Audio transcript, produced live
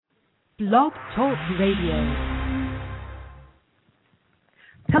Blog Talk Radio.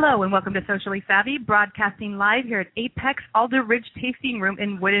 Hello and welcome to Socially Savvy, broadcasting live here at Apex Alder Ridge Tasting Room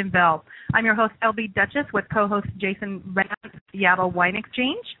in Woodinville. I'm your host, LB Duchess, with co-host Jason Rand, Seattle Wine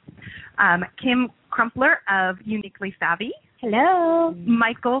Exchange, Kim Crumpler of Uniquely Savvy. Hello.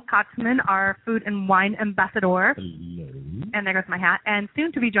 Michael Kotzman, our food and wine ambassador. Hello. And there goes my hat. And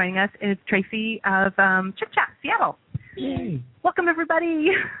soon to be joining us is Tracy of Chip Chat, Seattle. Yay. Welcome, everybody.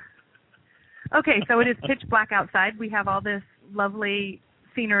 Okay, so it is pitch black outside. We have all this lovely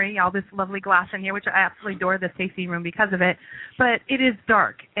scenery, all this lovely glass in here, which I absolutely adore this tasting room because of it. But it is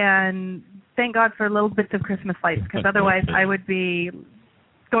dark, and thank God for little bits of Christmas lights, because otherwise I would be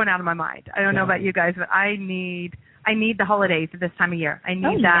going out of my mind. I don't know about you guys, but I need the holidays at this time of year. I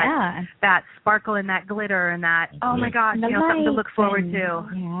need that sparkle and that glitter and that, oh my gosh, something to look forward to.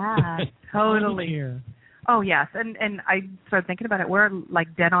 Yeah. Totally. Oh, yes. And I started thinking about it. We're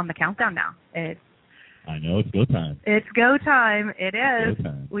like dead on the countdown now. I know, it's go time. It's go time. It is. Go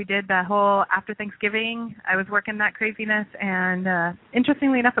time. We did the whole after Thanksgiving. I was working that craziness, and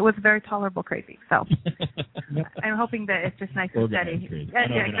interestingly enough, it was very tolerable crazy. So I'm hoping that it's just nice and steady. Crazy.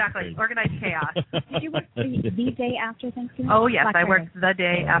 Yeah, exactly. Organized chaos. Did you work the day after Thanksgiving? Oh, yes. I worked the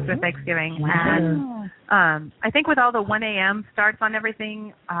day after Thanksgiving. Wow. And I think with all the 1 a.m. starts on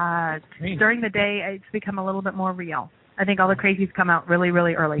everything, during the day, it's become a little bit more real. I think all the crazies come out really,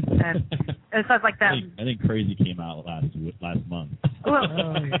 really early. And it sounds like that. I think Crazy came out last month. Well,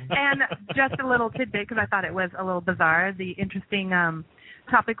 and just a little tidbit, because I thought it was a little bizarre. The interesting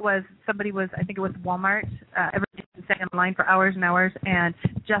topic was I think it was Walmart. Everybody was sitting in line for hours and hours, and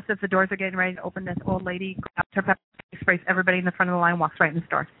just as the doors are getting ready to open, this old lady grabs her pepper spray, sprays everybody in the front of the line, walks right in the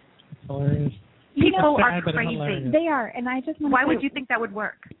store. Hilarious. People are Sad, crazy. They are, and I just want Why to would you think that would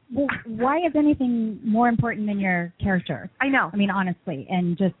work? Well, why is anything more important than your character? I know. I mean, honestly,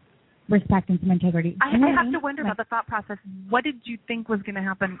 and just respect and some integrity. I have to wonder about the thought process. What did you think was going to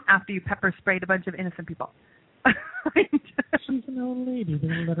happen after you pepper sprayed a bunch of innocent people? She's an old lady. They're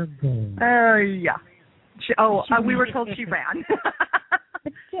going to let her go. Yeah. We were told she ran.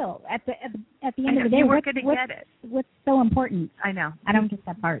 But still, at the end of the day, you weren't going to get it. What's so important? I know. I don't get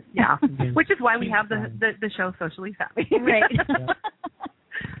that part. Yeah. Which is why we have the show Socially Savvy. Right.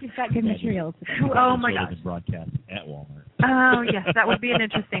 You've got good material today. Oh my gosh. Broadcast at Walmart. Oh yes, that would be an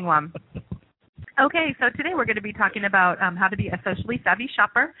interesting one. Okay, so today we're going to be talking about how to be a socially savvy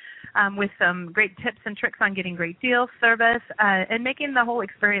shopper, with some great tips and tricks on getting great deals, service, and making the whole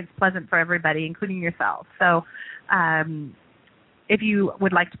experience pleasant for everybody, including yourself. So if you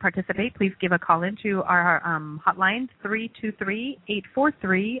would like to participate, please give a call into our hotline,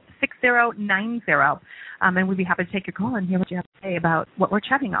 323-843-6090. And we'd be happy to take your call and hear what you have to say about what we're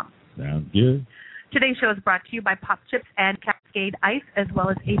chatting on. Sounds good. Today's show is brought to you by Pop Chips and Cascade Ice, as well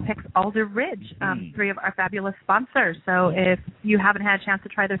as Apex Alder Ridge, three of our fabulous sponsors. So if you haven't had a chance to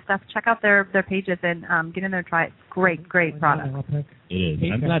try their stuff, check out their pages and get in there and try it. Great product. It is.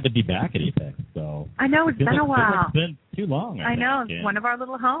 I'm glad to be back at Apex. So I know, it's been a while. It's been too long. I know. It's one of our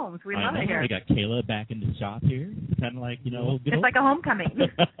little homes. We love it here. We got Kayla back in the shop here. It's kind of like, it's like a homecoming.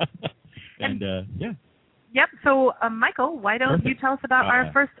 And, yeah. Yep. So, Michael, why don't you tell us about our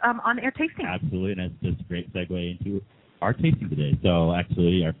first on-air tasting? Absolutely, and that's just a great segue into our tasting today. So,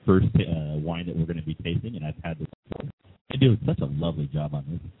 actually, our first wine that we're going to be tasting, and I've had this before. They do such a lovely job on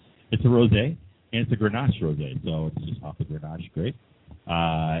this. It's a rosé, and it's a Grenache rosé. So, it's just off the Grenache grape.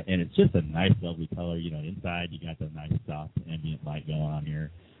 And it's just a nice, lovely color. Inside, you got the nice soft ambient light going on here.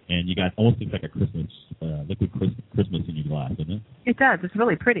 And you got almost looks like a Christmas, liquid Christmas in your glass, doesn't it? It does. It's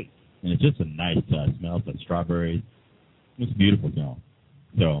really pretty. And it's just a nice smell. It's like strawberries. It's a beautiful smell.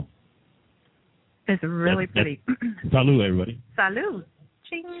 So. It's really pretty. Salud, everybody. Salud.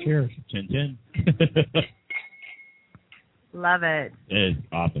 Ching. Cheers. Chin chin. Love it. It is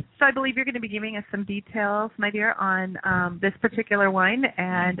awesome. So I believe you're going to be giving us some details, my dear, on this particular wine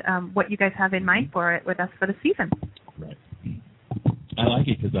and what you guys have in mind for it with us for the season. Right. I like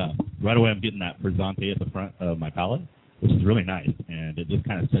it because right away I'm getting that frizzante at the front of my palate, which is really nice, and it just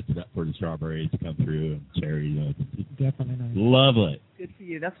kind of sets it up for the strawberries to come through and cherries. It's definitely nice. Love it. Good for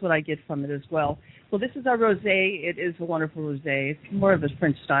you. That's what I get from it as well. Well, this is our rosé. It is a wonderful rosé. It's more of a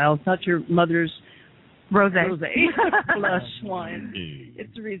French style. It's not your mother's rosé flush wine.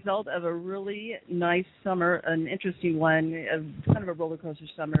 It's a result of a really nice summer, an interesting one, kind of a roller coaster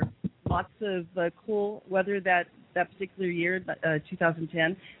summer. Lots of cool weather that particular year,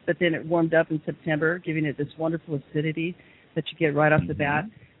 2010, but then it warmed up in September, giving it this wonderful acidity that you get right off the bat.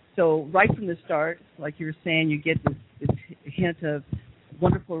 So right from the start, like you were saying, you get this hint of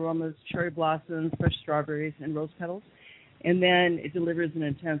wonderful aromas, cherry blossoms, fresh strawberries, and rose petals. And then it delivers an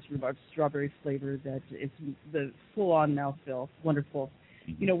intense rhubarb strawberry flavor that it's the full-on mouthfeel. Wonderful.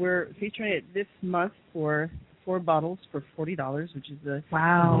 You know, we're featuring it this month for 4 bottles for $40, which is a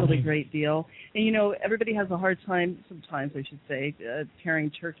really great deal. And, you know, everybody has a hard time, sometimes I should say, pairing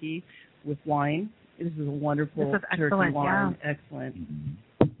turkey with wine. This is a wonderful turkey wine. Yeah. Excellent.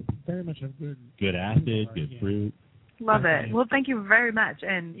 Very much a good acid, good fruit. Love it. Well, thank you very much.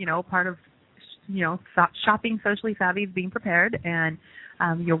 And, you know, part of, you know, shopping socially savvy is being prepared, and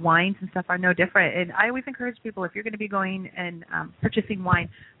your wines and stuff are no different. And I always encourage people, if you're going to be going and purchasing wine,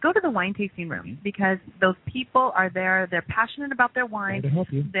 go to the wine tasting room, because those people are there. They're passionate about their wine.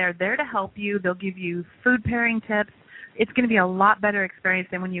 They're there to help you. They'll give you food pairing tips. It's going to be a lot better experience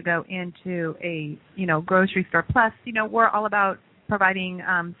than when you go into a, you know, grocery store. Plus, you know, we're all about providing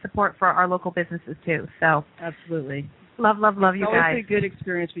support for our local businesses too. So absolutely. Love you guys. It's always a good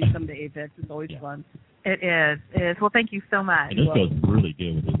experience when you come to Apex. It's always fun. It is. Well, thank you so much. And this goes really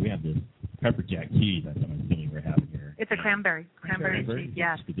good with it. We have this pepper jack cheese I'm assuming we're having here. It's a cranberry cheese,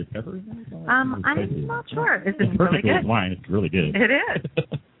 yes. Is it pepper? I'm not sure. Is this really good? Wine. It's really good. It is.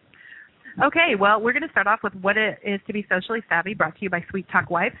 Okay, well, we're going to start off with what it is to be socially savvy, brought to you by Sweet Talk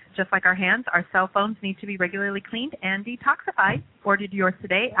Wipes. Just like our hands, our cell phones need to be regularly cleaned and detoxified. Order yours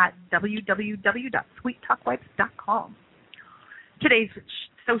today at www.sweettalkwipes.com. Today's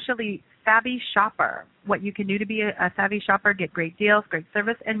socially savvy shopper. What you can do to be a savvy shopper: get great deals, great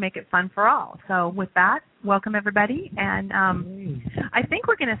service, and make it fun for all. So with that, welcome everybody. And I think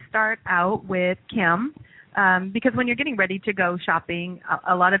we're going to start out with Kim. Because when you're getting ready to go shopping,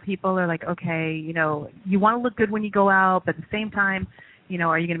 a lot of people are like, okay, you know, you want to look good when you go out, but at the same time, you know,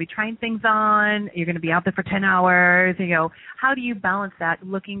 are you going to be trying things on? You're going to be out there for 10 hours. You know, how do you balance that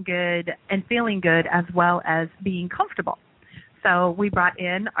looking good and feeling good as well as being comfortable? So we brought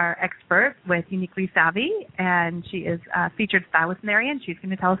in our expert with Uniquely Savvy, and she is a featured stylist in the area, and she's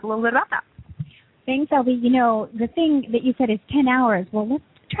going to tell us a little bit about that. Thanks, Elby. You know, the thing that you said is 10 hours. Well, let's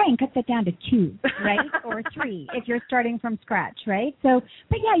try and cut that down to 2, right? Or 3 if you're starting from scratch, right? So,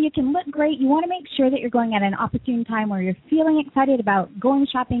 but yeah, you can look great. You want to make sure that you're going at an opportune time where you're feeling excited about going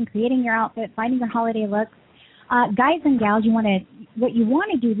shopping, creating your outfit, finding your holiday looks. Guys and gals, what you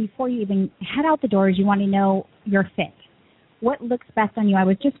want to do before you even head out the door is you want to know your fit. What looks best on you? I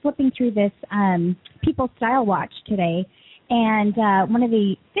was just flipping through this People Style Watch today, and one of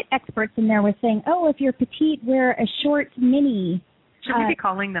the fit experts in there was saying, oh, if you're petite, wear a short mini. Should we be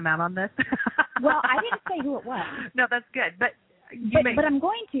calling them out on this? Well, I didn't say who it was. No, that's good. But I'm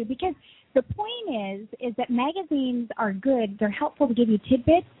going to, because the point is that magazines are good. They're helpful to give you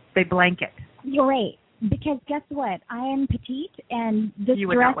tidbits. They blanket. You're right. Because guess what? I am petite, and this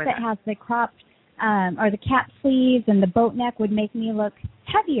dress that has the cropped or the cap sleeves and the boat neck would make me look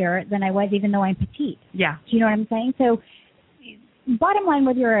heavier than I was, even though I'm petite. Yeah. Do you know what I'm saying? So bottom line,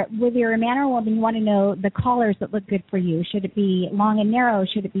 whether you're a man or a woman, you want to know the collars that look good for you. Should it be long and narrow?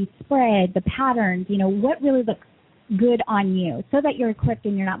 Should it be spread? The patterns, you know, what really looks good on you, so that you're equipped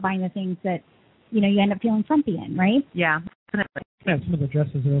and you're not buying the things that, you know, you end up feeling frumpy in, right? Yeah, definitely. Yeah, some of the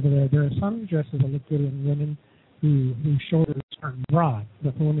dresses are over there. There are some dresses that look good in women whose shoulders aren't broad.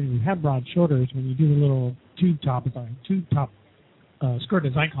 But for women who have broad shoulders, when you do the little tube top skirt,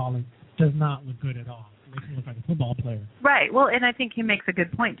 as I call it, does not look good at all. Makes him look like a football player. Right. Well, and I think he makes a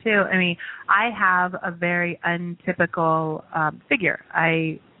good point too. I mean, I have a very untypical figure.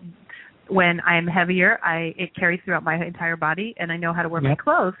 When I'm heavier, it carries throughout my entire body, and I know how to wear my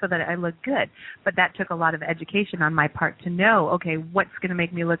clothes so that I look good. But that took a lot of education on my part to know, okay, what's going to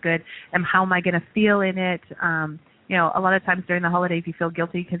make me look good, and how am I going to feel in it? You know, a lot of times during the holidays you feel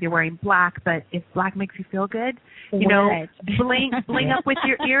guilty because you're wearing black, but if black makes you feel good, you know, bling up with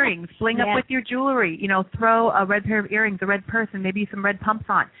your earrings, bling up with your jewelry, you know, throw a red pair of earrings, a red purse, and maybe some red pumps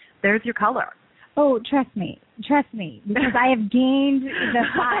on. There's your color. Oh, trust me, because I have gained the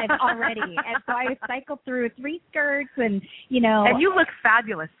 5 already, and so I cycled through 3 skirts, and you know. And you look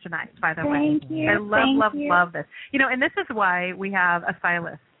fabulous tonight, by the way. Thank you. I love this. You know, and this is why we have a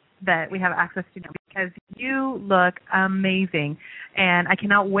stylist that we have access to, because you look amazing, and I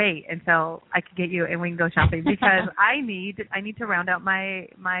cannot wait until I can get you and we can go shopping, because I need to round out my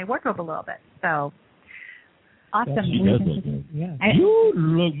wardrobe a little bit. So. Awesome. She does look good. Yeah. You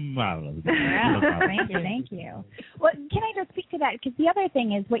look marvelous. Thank you. Well, can I just speak to that? Because the other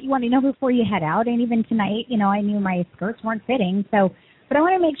thing is what you want to know before you head out, and even tonight, you know, I knew my skirts weren't fitting, but I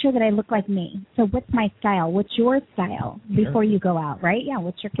want to make sure that I look like me. So what's my style? What's your style before you go out, right? Yeah,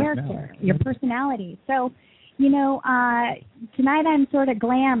 what's your character, your personality? So, you know, tonight I'm sort of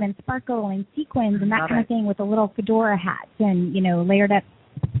glam and sparkle and sequins and that kind of thing, with a little fedora hat and, you know, layered up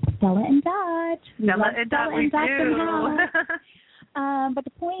Stella and Dot. Stella and Dot, we do. But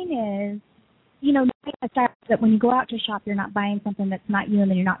the point is, that when you go out to shop, you're not buying something that's not you,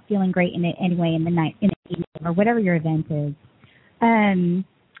 and then you're not feeling great in it anyway in the night, in the evening, or whatever your event is.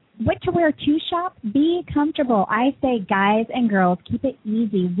 What to wear to shop? Be comfortable. I say, guys and girls, keep it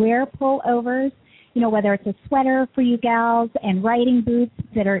easy. Wear pullovers. Whether it's a sweater for you gals and riding boots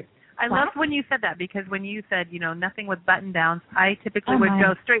that are. I love when you said that, because when you said, nothing with button downs, I typically would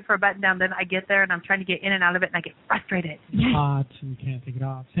go straight for a button down. Then I get there and I'm trying to get in and out of it, and I get frustrated. It's hot and you can't take it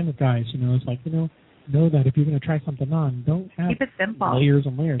off. Same with guys, it's like, know that if you're going to try something on, don't have keep it simple. Layers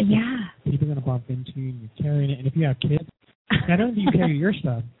and layers. Yeah. People are going to bump into you and you're carrying it. And if you have kids, not only do you carry your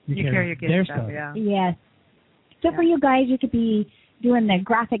stuff, you carry your kids' their stuff. Yeah. Yes. So for you guys, you could be doing the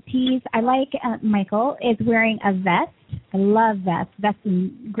graphic tees. I like Michael is wearing a vest. I love vests. Vests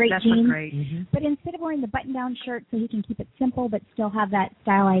and great jeans. Great. Mm-hmm. But instead of wearing the button-down shirt so he can keep it simple but still have that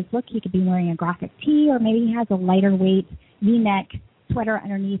stylized look, he could be wearing a graphic tee, or maybe he has a lighter weight V-neck sweater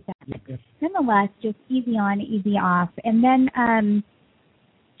underneath that. Yep. Nonetheless, just easy on, easy off. And then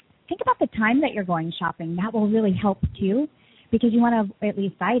think about the time that you're going shopping. That will really help too, because you want to, at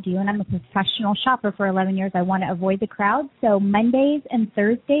least I do, and I'm a professional shopper for 11 years, I want to avoid the crowd. So Mondays and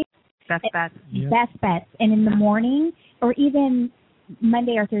Thursdays, best bets. Best bets. And in the morning, or even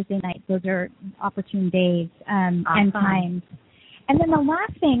Monday or Thursday night, those are opportune days and times. And then the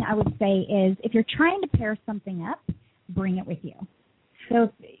last thing I would say is, if you're trying to pair something up, bring it with you. So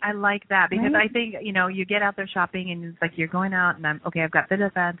I like that, because right? I think, you get out there shopping and it's like you're going out and I've got this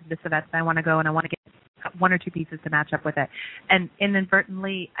event, and I want to go and I want to get one or two pieces to match up with it. And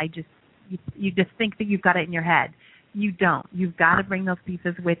inadvertently, you just think that you've got it in your head. You don't. You've got to bring those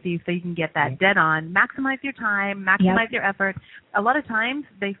pieces with you so you can get that dead on. Maximize your time, maximize your effort. A lot of times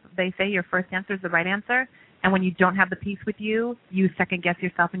they say your first answer is the right answer, and when you don't have the piece with you, you second guess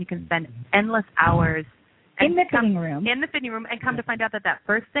yourself, and you can spend endless hours in the fitting room. In the fitting room, and come to find out that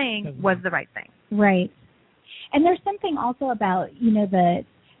first thing was the right thing. Right. And there's something also about,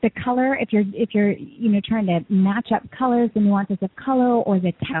 the color, if you're trying to match up colors, the nuances of color, or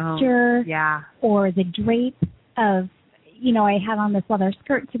the texture, or the drape of, I had on this leather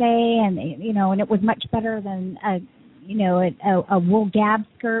skirt today, and and it was much better than a wool gab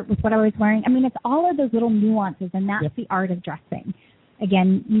skirt with what I was wearing. I mean, it's all of those little nuances, and that's the art of dressing.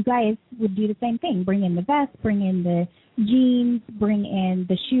 Again, you guys would do the same thing. Bring in the vest, bring in the jeans, bring in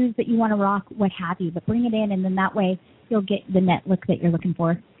the shoes that you want to rock, what have you, but bring it in, and then that way you'll get the net look that you're looking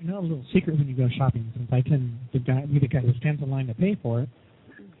for. A little secret when you go shopping, since I tend to be the guy who stands in line to pay for it.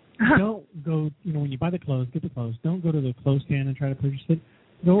 Don't go, when you buy the clothes, get the clothes. Don't go to the clothes stand and try to purchase it.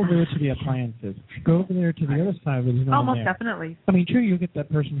 Go over there to the appliances. Go over there to the other side where there's no one there. Definitely. I mean, true, you'll get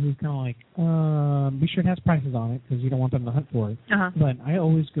that person who's kind of like, be sure it has prices on it, because you don't want them to hunt for it. But I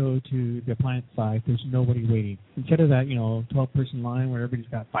always go to the appliance side. There's nobody waiting. Instead of that, 12-person line where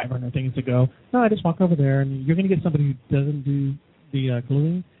everybody's got 500 things to go, no, I just walk over there, and you're going to get somebody who doesn't do the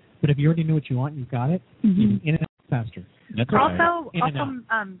gluing. But if you already know what you want, you've got it, you can in and out faster. That's also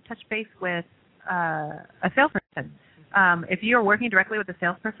touch base with a salesperson. If you're working directly with a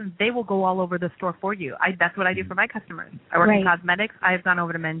salesperson, they will go all over the store for you. That's what I do for my customers. I work in cosmetics. I've gone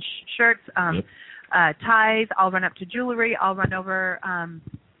over to men's shirts, ties. I'll run up to jewelry. I'll run over,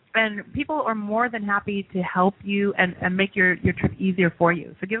 and people are more than happy to help you and make your trip easier for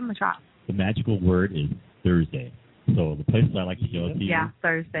you. So give them a shot. The magical word is Thursday. So the places I like to go to,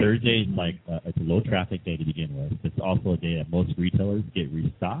 Thursday. Thursday is like it's a low traffic day to begin with. It's also a day that most retailers get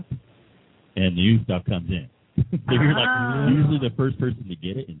restocked, and new stuff comes in. So you're like usually the first person to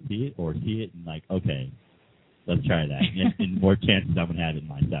get it and see it, or see it and like, okay, let's try that. And more chances I'm gonna have it in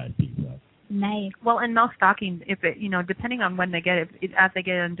my size too. So. Nice. Well, and most stocking, if it, depending on when they get it, as they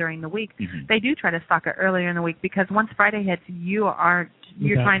get in during the week, they do try to stock it earlier in the week, because once Friday hits, you're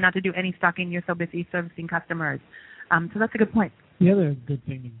trying not to do any stocking. You're so busy servicing customers. So that's a good point. The other good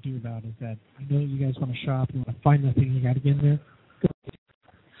thing to do about it is that I know you guys want to shop, you want to find the thing you got to get in there.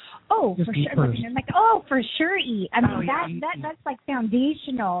 Oh, for sure. Like, for sure eat. I mean, that's like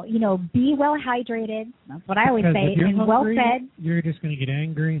foundational. Be well hydrated. That's what I always say. And well fed. You're just going to get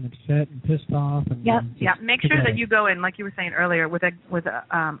angry and upset and pissed off. And Make sure that you go in, like you were saying earlier, with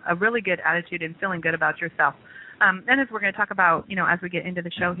a really good attitude and feeling good about yourself. And as we're going to talk about, as we get into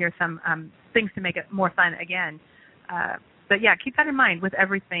the show here, some things to make it more fun again. But keep that in mind with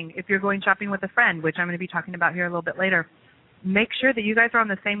everything. If you're going shopping with a friend, which I'm going to be talking about here a little bit later, make sure that you guys are on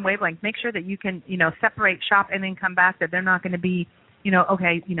the same wavelength. Make sure that you can, separate shop and then come back, that they're not going to be,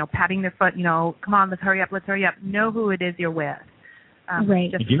 patting their foot, come on, let's hurry up. Know who it is you're with.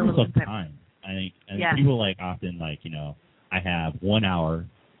 Right. Just give yourself time. I think people often I have 1 hour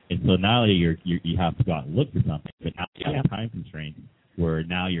And so now you have to go out and look for something, but now you have time constraints where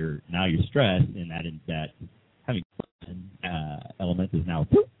now you're stressed, and that having fun element is now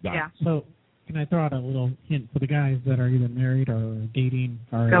gone. Yeah. So can I throw out a little hint for the guys that are either married or dating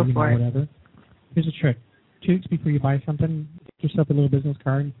or Go for it. whatever? Here's a trick. 2 weeks before you buy something, get yourself a little business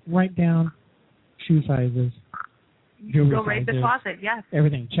card, write down shoe sizes, jewelry Go raid the sizes, closet, yes.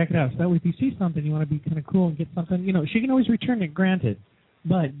 everything. Check it out. So that way if you see something, you want to be kind of cool and get something, she can always return it, granted,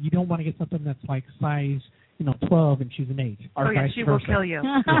 but you don't want to get something that's like size, 12 and she's an 8. Or yeah, vice she versa. will kill you.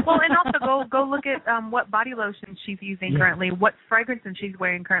 Well, and also go look at what body lotion she's using currently, what fragrances she's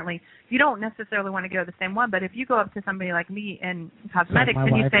wearing currently. You don't necessarily want to go the same one, but if you go up to somebody like me in cosmetics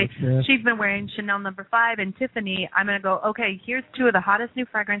and you say, she's been wearing Chanel No. 5 and Tiffany, I'm going to go, okay, here's 2 of the hottest new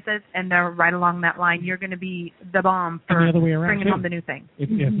fragrances, and they're right along that line. You're going to be the bomb for the other way around bringing too. home the new thing. If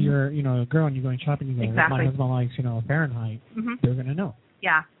you're, a girl and you're going shopping, you go, Exactly. my husband likes, Fahrenheit, they're going to know.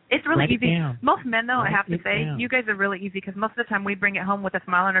 Yeah. It's really Write it easy. down. Most men, though, Write I have to it say, down. you guys are really easy because most of the time we bring it home with a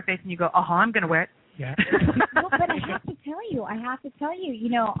smile on our face and you go, I'm going to wear it. Yeah. Well, but I have to tell you,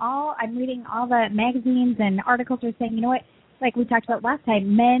 I'm reading all the magazines and articles are saying, like we talked about last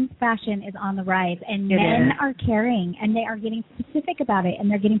time, men's fashion is on the rise, and men are caring, and they are getting specific about it,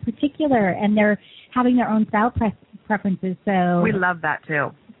 and they're getting particular, and they're having their own style preferences. So we love that,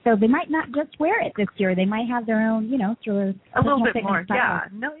 too. So they might not just wear it this year. They might have their own, sort of a little bit more. style. Yeah.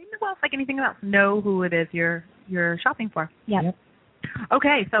 No, well, it's like anything else. Know who it is you're shopping for. Yep.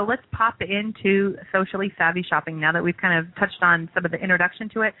 Okay, so let's pop into socially savvy shopping now that we've kind of touched on some of the introduction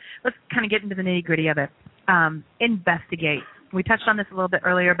to it. Let's kind of get into the nitty-gritty of it. Investigate. We touched on this a little bit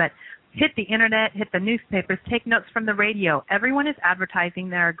earlier, but hit the internet, hit the newspapers, take notes from the radio. Everyone is advertising.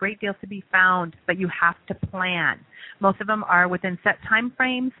 There are great deals to be found, but you have to plan. Most of them are within set time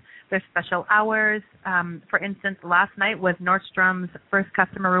frames. There's special hours. For instance, last night was Nordstrom's first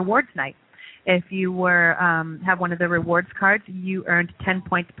customer rewards night. If you have one of the rewards cards, you earned 10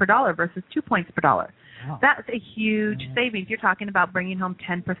 points per dollar versus 2 points per dollar. Wow. That's a huge savings. You're talking about bringing home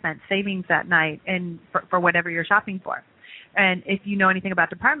 10% savings that night and for whatever you're shopping for. And if you know anything about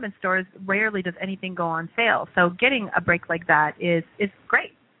department stores, rarely does anything go on sale. So getting a break like that is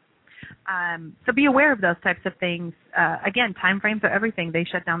great. So be aware of those types of things. Again, time frames are everything. They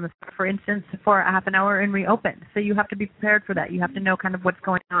shut down the store, for instance, for a half an hour and reopen. So you have to be prepared for that. You have to know kind of what's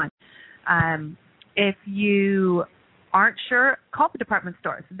going on. If you aren't sure, call the department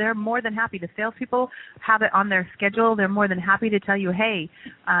stores. They're more than happy. The salespeople have it on their schedule. They're more than happy to tell you, hey,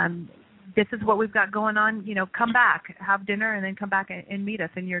 this is what we've got going on. Come back, have dinner, and then come back and meet us,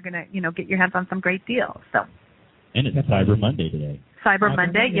 and you're going to, get your hands on some great deals. So. And it's Cyber Monday today. Cyber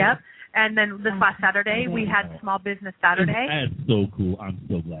Monday, yep. And then this last Saturday, we had Small Business Saturday. That's so cool. I'm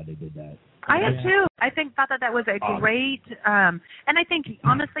so glad they did that. I am too. I thought that was a great, and I think,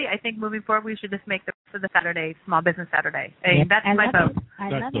 honestly, moving forward, we should just make the rest of the Saturday Small Business Saturday. Hey, that's my vote.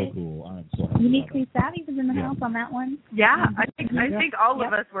 That's so cool. I'm so happy. Uniquely Savvy was in the house on that one. Yeah, I think all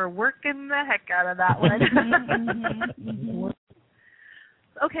of us were working the heck out of that one.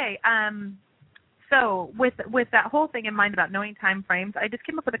 Okay, so with that whole thing in mind about knowing time frames, I just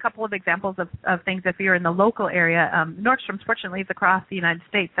came up with a couple of examples of things if you're in the local area. Nordstrom's, fortunately, is across the United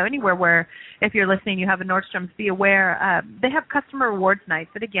States. So anywhere where, if you're listening, you have a Nordstrom's, be aware. They have customer rewards nights.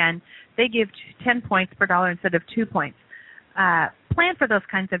 But again, they give 10 points per dollar instead of 2 points. Plan for those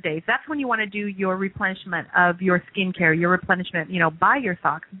kinds of days. That's when you want to do your replenishment of your skincare, your replenishment, buy your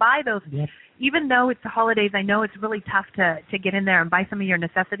socks, buy those. Yep. Even though it's the holidays, I know it's really tough to get in there and buy some of your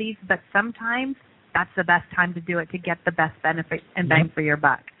necessities, but sometimes that's the best time to do it to get the best benefit and bang for your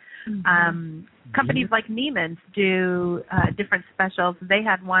buck. Companies like Neiman's do different specials. They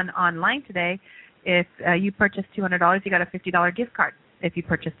had one online today. If you purchase $200, you got a $50 gift card. If you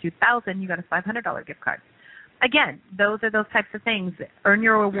purchase $2,000, you got a $500 gift card. Again, those are those types of things. Earn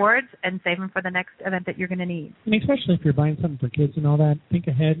your rewards and save them for the next event that you're going to need. And especially if you're buying something for kids and all that, think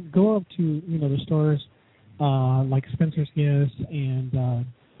ahead. Go up to the stores like Spencer's Gifts and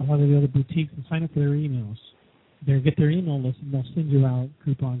a lot of the other boutiques and sign up for their emails. Get their email list and they'll send you out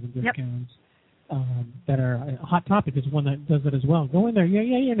coupons and discounts that are a hot topic. Is one that does it as well. Go in there,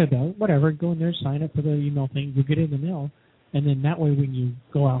 you're an adult, whatever. Go in there, sign up for the email thing. You get it in the mail. And then that way, when you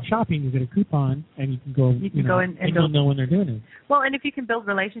go out shopping, you get a coupon, and you can go. And you'll know when they're doing it. Well, and if you can build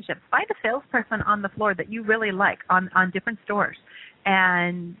relationships, find a salesperson on the floor that you really like on different stores,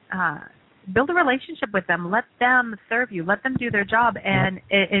 and build a relationship with them. Let them serve you. Let them do their job, and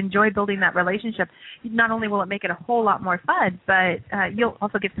enjoy building that relationship. Not only will it make it a whole lot more fun, but you'll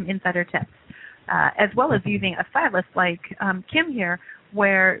also get some insider tips, as well as using a stylist like Kim here,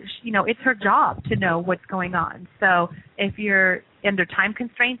 where it's her job to know what's going on. So if you're under time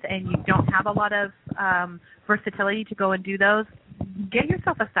constraints and you don't have a lot of versatility to go and do those, get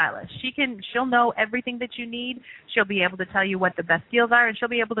yourself a stylist. She'll know everything that you need. She'll be able to tell you what the best deals are, and she'll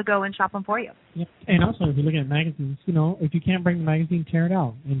be able to go and shop them for you. Yep. And also, if you're looking at magazines, if you can't bring the magazine, tear it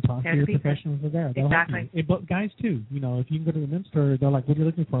out and talk to your professionals there. They'll exactly. help you. But guys too, if you can go to the men's store, they're like, "What are you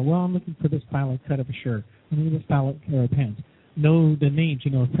looking for?" "Well, I'm looking for this style cut of a shirt. I need this style of pants." Know the names,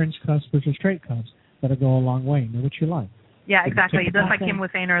 French cuffs versus straight cuffs. That'll go a long way. Know what you like. Yeah, exactly. Just like Kim was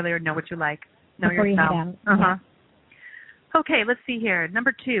saying earlier, know what you like. Know before your style. You head out. Yeah. Okay, let's see here.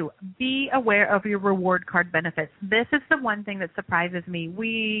 Number 2, be aware of your reward card benefits. This is the one thing that surprises me.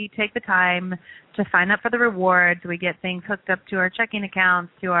 We take the time to sign up for the rewards. We get things hooked up to our checking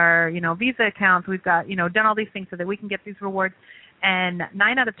accounts, to our, Visa accounts. We've got, done all these things so that we can get these rewards. And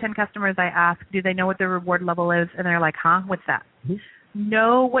 9 out of 10 customers I ask, do they know what their reward level is? And they're like, huh, what's that? Mm-hmm.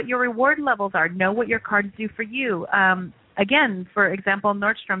 Know what your reward levels are. Know what your cards do for you. Again, for example,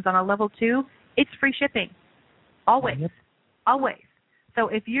 Nordstrom's on a level 2, it's free shipping. Always. Yep. Always. So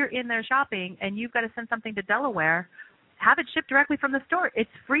if you're in there shopping and you've got to send something to Delaware, have it shipped directly from the store. It's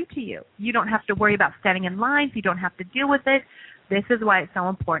free to you. You don't have to worry about standing in lines. You don't have to deal with it. This is why it's so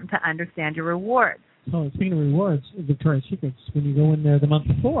important to understand your rewards. So speaking of rewards, Victoria's Secrets, when you go in there the month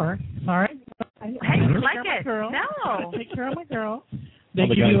before, all right? Hey, you like it? No. Take care of my girl. They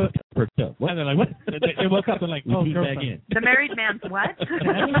give you a what? And they're like, what? They woke up and like, oh, girlfriend. The married man's what?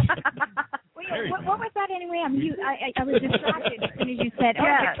 Wait, what was that anyway? I was distracted as soon as you said,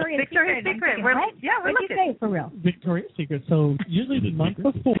 Victoria's Secret. What? Yeah, what did you say for real? Victoria's Secret. So usually the month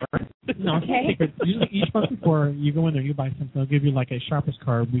before, usually each month before you go in there, you buy something. They'll give you like a Sharpest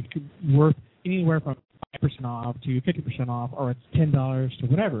card worth anywhere from 5% off to 50% off, or it's $10 to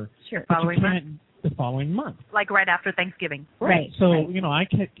whatever. Sure. The following month. Like right after Thanksgiving. Right. So, I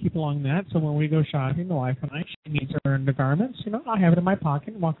can't keep along that. So when we go shopping, the wife and I, she needs her undergarments, I have it in my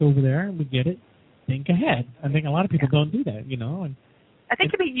pocket and walk over there and we get it. Think ahead. I think a lot of people don't do that, And I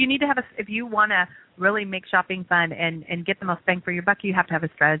think you need to have if you want to really make shopping fun and get the most bang for your buck, you have to have a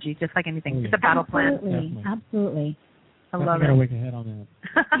strategy, just like anything. It's a battle plan. Absolutely. I love it. Gotta wake ahead on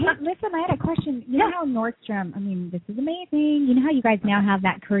that. Hey, listen, I had a question. You know how Nordstrom, this is amazing. You know how you guys now have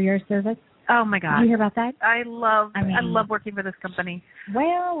that courier service? Oh my God! Did you hear about that? I love working for this company.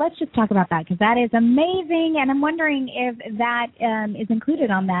 Well, let's just talk about that because that is amazing, and I'm wondering if that is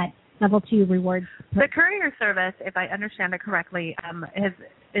included on that level 2 rewards. The courier service, if I understand it correctly,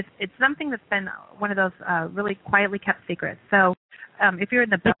 it's something that's been one of those really quietly kept secrets. So if you're in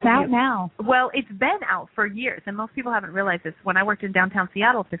the it's out now. Well, it's been out for years, and most people haven't realized this. When I worked in downtown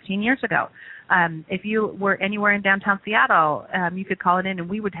Seattle 15 years ago, if you were anywhere in downtown Seattle, you could call it in, and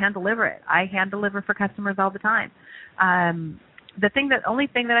we would hand deliver it. I hand deliver for customers all the time. The only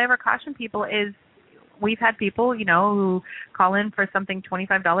thing that I ever caution people is we've had people, who call in for something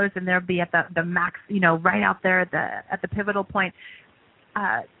 $25, and they'll be at the max, right out there at the pivotal point.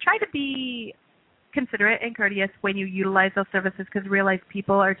 Try to be considerate and courteous when you utilize those services, because realize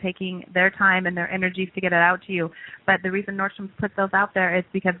people are taking their time and their energies to get it out to you. But the reason Nordstrom's put those out there is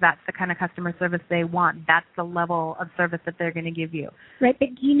because that's the kind of customer service they want. That's the level of service that they're going to give you. Right, but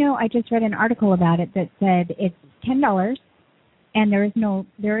I just read an article about it that said it's $10 and there is no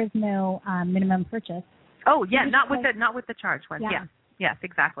minimum purchase. Oh yeah, not with the charge one. Yeah. Yes,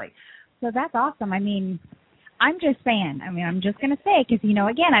 exactly. So that's awesome. I'm just saying. I'm just going to say, because,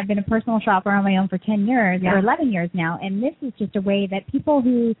 again, I've been a personal shopper on my own for 10 years or 11 years now, and this is just a way that people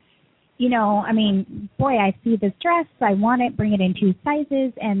who, I see this dress, I want it, bring it in 2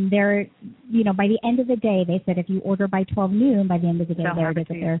 sizes, and they're, by the end of the day, they said if you order by 12 noon, by the end of the day, there it is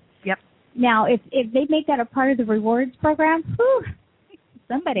there. Yep. Now, if they make that a part of the rewards program,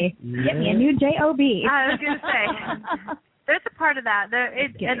 somebody get me a new job. I was going to say. There's a part of that.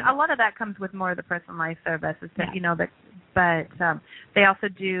 And a lot of that comes with more of the personalized services. But they also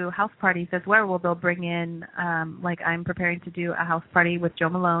do house parties as well, where they'll bring in, like I'm preparing to do a house party with Joe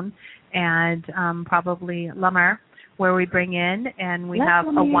Malone and probably Lamar, where we bring in and we have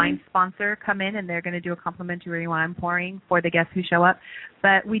a wine sponsor come in, and they're going to do a complimentary wine pouring for the guests who show up.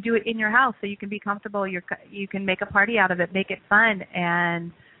 But we do it in your house, so you can be comfortable. You can make a party out of it, make it fun,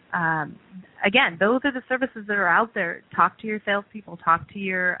 and again, those are the services that are out there. Talk to your salespeople. Talk to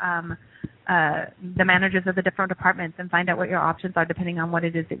your the managers of the different departments and find out what your options are depending on what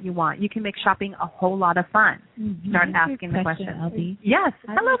it is that you want. You can make shopping a whole lot of fun. Mm-hmm. Start asking the questions. Yes.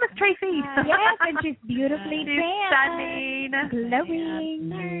 Hello, Miss Tracy. Yes, and she's beautifully stunning.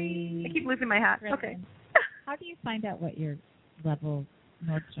 Glowing. I keep losing my hat. Okay. How do you find out what your level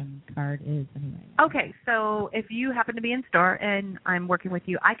Nordstrom card is anyway. Okay, so if you happen to be in store and I'm working with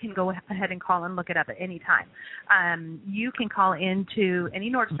you, I can go ahead and call and look it up at any time. You can call into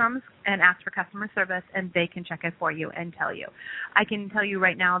any Nordstrom's and ask for customer service, and they can check it for you and tell you. I can tell you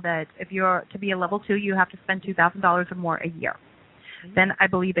right now that if you're to be a level 2, you have to spend $2,000 or more a year. Then I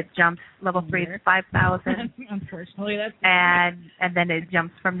believe it jumps. Level 3 is $5,000. Unfortunately, that's and then it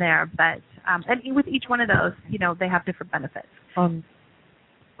jumps from there. But and with each one of those, they have different benefits. On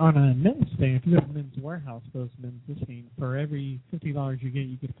a men's thing, if you go to Men's Warehouse, those men's listing, for every $50 you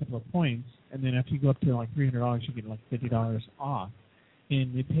get a couple of points, and then if you go up to like $300, you get like $50 off.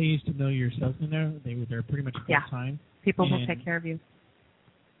 And it pays to know your salesmen there. They're pretty much full time. People will take care of you.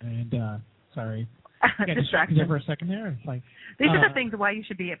 And sorry. I got distracted there for a second there. It's like, these are the things why you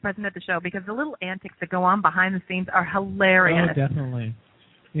should be present at the show, because the little antics that go on behind the scenes are hilarious. Oh, definitely.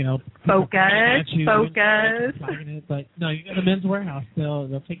 Focus. But no, you go to Men's Warehouse,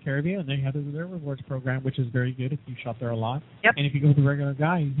 they'll take care of you, and they have their rewards program, which is very good if you shop there a lot. Yep. And if you go with the regular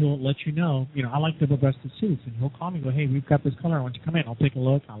guy, he'll let you know. I like double-breasted suits, and he'll call me and go, hey, we've got this color. I want you to come in. I'll take a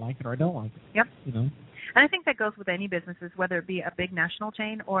look. I like it or I don't like it. Yep. And I think that goes with any businesses, whether it be a big national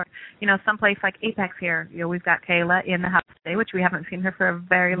chain or, someplace like Apex here. We've got Kayla in the house today, which we haven't seen her for a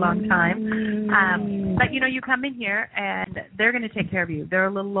very long time. But, you come in here and they're going to take care of you. They're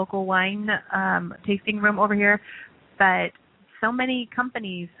a little local wine tasting room over here. But so many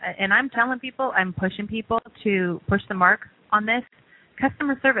companies, and I'm telling people, I'm pushing people to push the mark on this.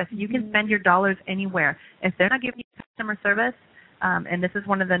 Customer service. You can spend your dollars anywhere. If they're not giving you customer service, and this is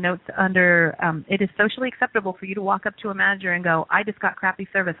one of the notes under, it is socially acceptable for you to walk up to a manager and go, I just got crappy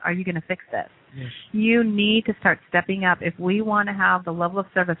service. Are you going to fix this? Yes. You need to start stepping up. If we want to have the level of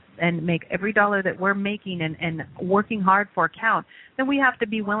service and make every dollar that we're making and working hard for count, then we have to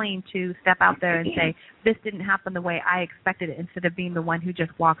be willing to step out there and say, this didn't happen the way I expected it, instead of being the one who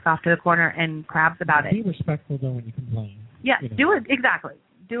just walks off to the corner and crabs about it. Be respectful, though, when you complain. Yeah, do it. Exactly.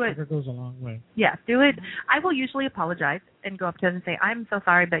 Do it. It goes a long way. Yes, do it. I will usually apologize and go up to them and say, I'm so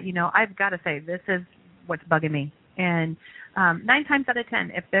sorry, but, I've got to say, this is what's bugging me. And 9 times out of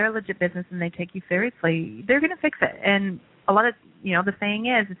 10, if they're a legit business and they take you seriously, they're going to fix it. And a lot of, the saying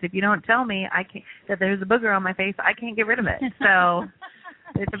is if you don't tell me that there's a booger on my face, I can't get rid of it. So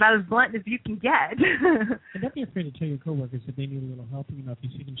it's about as blunt as you can get. And don't be afraid to tell your coworkers if they need a little help. If you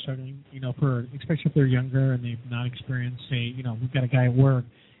see them struggling, especially if they're younger and they've not experienced, say, we've got a guy at work.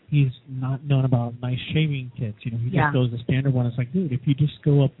 He's not known about nice shaving kits. He just goes the standard one. It's like, dude, if you just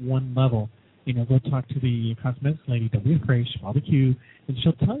go up one level, go talk to the cosmetics lady. Don't be afraid. She'll barbecue, and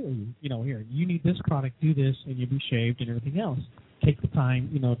she'll tell you, here, you need this product, do this, and you'll be shaved and everything else. Take the time,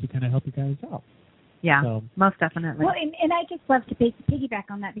 to kind of help you guys out. Yeah, so, most definitely. Well, and I just love to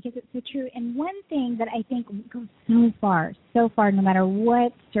piggyback on that because it's so true. And one thing that I think goes so far, no matter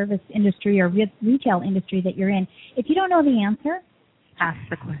what service industry or retail industry that you're in, if you don't know the answer, ask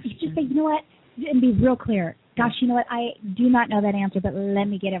the question. You just say, you know what, and be real clear. Gosh, you know what, I do not know that answer, but let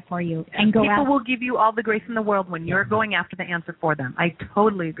me get it for you. And go People will give you all the grace in the world when you're going after the answer for them. I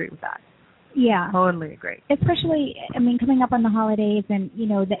totally agree with that. Yeah. Totally agree. Especially, coming up on the holidays and,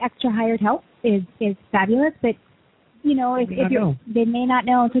 the extra hired help is fabulous, but, if they may not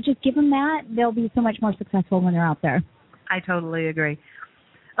know, so just give them that. They'll be so much more successful when they're out there. I totally agree.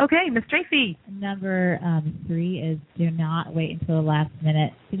 Okay, Miss Tracy. Number 3 is do not wait until the last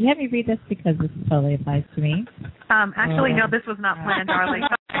minute. Did you have me read this? Because this totally applies to me. Actually, no, this was not planned, darling.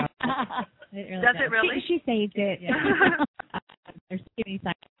 Does it really? She saved it. Yeah. There's too many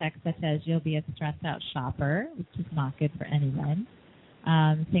side effects such as you'll be a stressed out shopper, which is not good for anyone.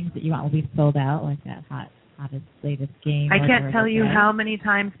 Things that you want will be sold out, like that hottest, latest game. I can't tell you how many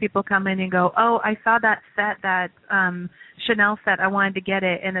times people come in and go, oh, I saw that set, that Chanel set, I wanted to get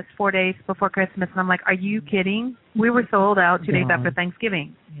it, and it's 4 days before Christmas. And I'm like, are you kidding? We were sold out 2 days after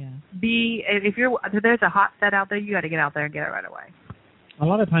Thanksgiving. Yeah. If there's a hot set out there, you got to get out there and get it right away. A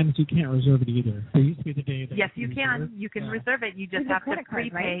lot of times you can't reserve it either. There used to be the day that yes, you can. You can reserve it. You just have to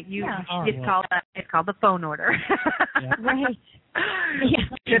prepay. Right? It's called the phone order. Yeah. Right.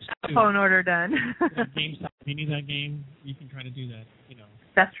 Get the phone order done. GameStop. If you need that game, you can try to do that.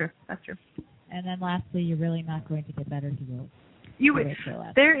 That's true. And then lastly, you're really not going to get better if you wait.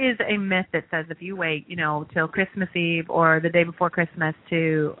 There is a myth that says if you wait, till Christmas Eve or the day before Christmas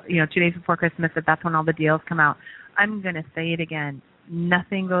to, 2 days before Christmas, that's when all the deals come out. I'm going to say it again.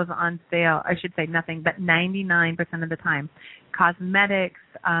 Nothing goes on sale. I should say nothing, but 99% of the time. Cosmetics,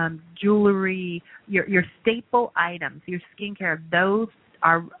 jewelry, your staple items, your skincare, those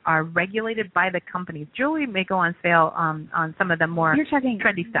are regulated by the companies. Jewelry may go on sale on some of the more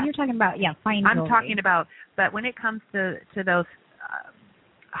trendy stuff. You're talking about, fine jewelry. I'm talking about, but when it comes to those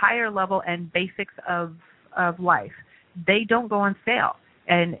higher level and basics of life, they don't go on sale.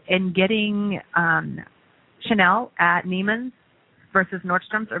 And getting Chanel at Neiman's versus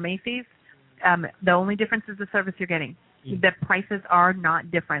Nordstrom's or Macy's, the only difference is the service you're getting. The prices are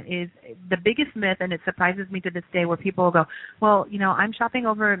not different. Is the biggest myth, and it surprises me to this day, where people will go, well, I'm shopping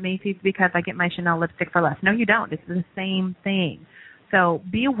over at Macy's because I get my Chanel lipstick for less. No, you don't. It's the same thing. So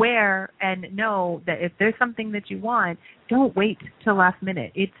be aware and know that if there's something that you want, don't wait till last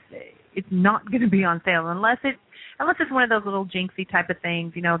minute. It's not going to be on sale unless it's one of those little jinxy type of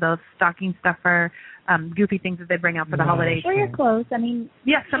things, those stocking stuffer, goofy things that they bring out for the holidays. Or your clothes. I mean,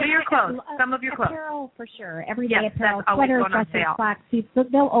 yes, some of your clothes. Some of your clothes. Apparel for sure. Everyday yes, apparel, that's sweaters, always dresses, slacks, suits.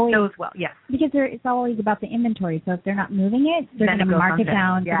 They'll always. Those well, yes. Because it's always about the inventory. So if they're not moving it, they're going to mark it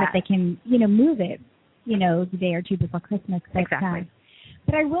down so that they can, move it, the day or two before Christmas. Exactly.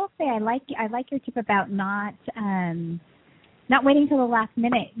 But I will say I like your tip about not waiting till the last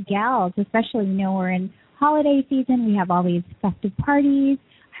minute. Gals, especially, we're in holiday season. We have all these festive parties.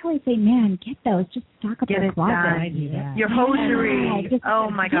 I always say, man, get those. Just stock up your closet. I do that. Your hosiery.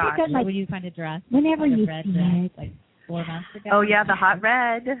 Oh my gosh. When you find a dress, whenever you red see dress, it. like 4 months ago. Oh yeah, the hot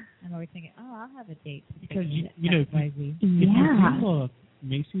red. I'm always thinking, I'll have a date. Because if Yeah. you look,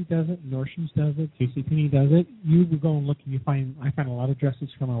 Macy's does it, Nordstrom's does it, JCPenney does it. You will go and look, and I find a lot of dresses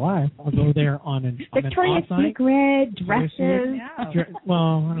for my wife. I'll go there on an Victoria's off night. Secret dresses. Well,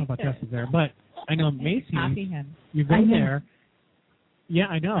 I don't know about dresses there, but I know Macy's. You go there. Yeah,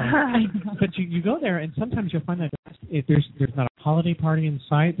 I know. But you go there, and sometimes you'll find that if there's not a holiday party in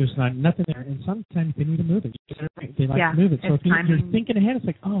sight, there's nothing there, and sometimes they need to move it. They like to move it. So if you're thinking ahead, it's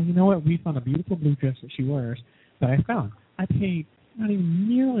like, oh, you know what? We found a beautiful blue dress that she wears that I found. I paid not even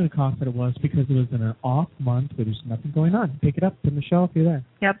nearly the cost that it was because it was in an off month where there's nothing going on. Pick it up, put it on the shelf, you're there.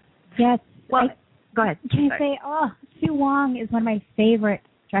 Yep. Yes. Well, go ahead. Can I say, Sue Wong is one of my favorite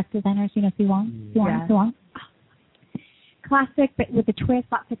dress designers. You know Sue Wong? Sue Wong. Classic, but with a twist,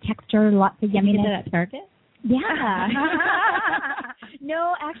 lots of texture, lots of yumminess. You get that at Target? Yeah.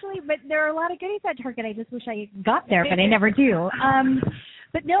 No, actually, but there are a lot of goodies at Target. I just wish I got there, but I never do.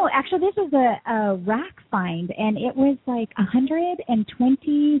 But no, actually, this was a rack find, and it was like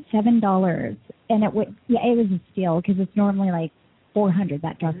 $127, and it was a steal because it's normally like $400.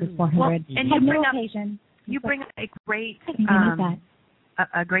 That dress is $400. Well, and you bring up a great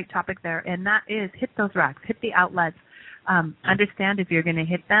a great topic there, and that is hit those racks, hit the outlets. Understand if you're going to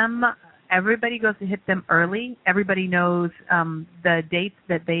hit them, everybody goes to hit them early. Everybody knows the dates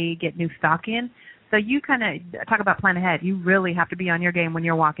that they get new stock in. So you kind of talk about plan ahead. You really have to be on your game when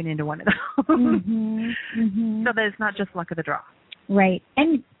you're walking into one of those. So that it's not just luck of the draw. Right.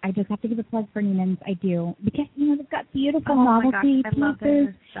 And I just have to give a plug for Neiman's. I do. Because, they've got beautiful novelty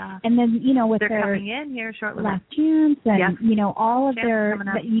pieces. And then, with they're coming in here shortly. Last Chance and, all of their,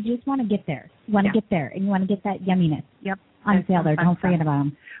 that you just want to get there. You want to get there, and you want to get that yumminess on sale there. Don't forget about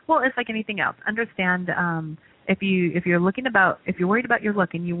them. Well, it's like anything else. Understand if you're worried about your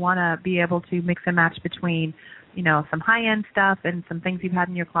look and you want to be able to mix and match between, some high-end stuff and some things you've had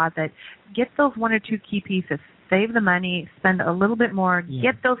in your closet, get those 1 or 2 key pieces. Save the money, spend a little bit more,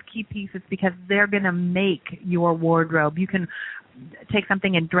 get those key pieces because they're going to make your wardrobe. You can take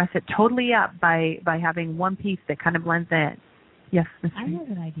something and dress it totally up by having one piece that kind of blends in. Yes, Ms. I have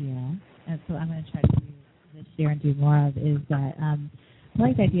an idea, and so I'm going to try to do this year and do more of, is that I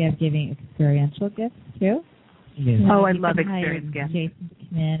like the idea of giving experiential gifts, too. Yes. I love experience gifts. Jason to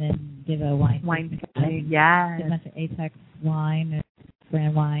come in and give a wine tasting. Yes. A bunch of Apex wine and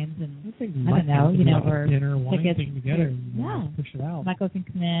brand wines and I don't know, or dinner wine tickets thing together and push it out. Michael can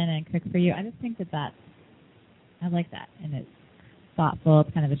come in and cook for you. I just think I like that, and it's thoughtful.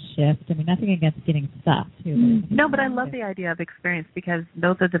 It's kind of a shift. I mean, nothing against getting stuff too. No, but I love the idea of experience because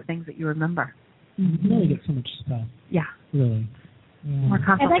those are the things that you remember. You really get so much stuff. Yeah. Really. Yeah.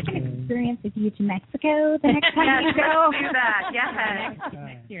 I'd like an experience with you to Mexico the next time you go. Do that, yes.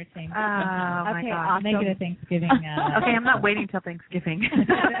 Next year, same. Oh, my God. I'll make it a Thanksgiving. Okay, I'm not waiting till Thanksgiving.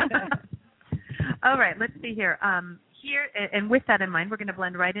 All right, let's see here. Here, and with that in mind, we're going to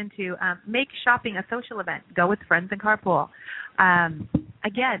blend right into make shopping a social event. Go with friends and carpool.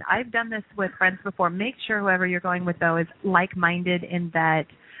 Again, I've done this with friends before. Make sure whoever you're going with, though, is like-minded in that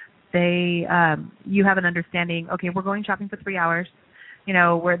you have an understanding, okay, we're going shopping for 3 hours.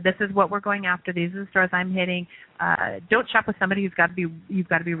 This is what we're going after. These are the stores I'm hitting. Don't shop with somebody you've got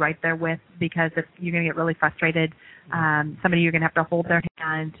to be right there with because you're going to get really frustrated. Somebody you're going to have to hold their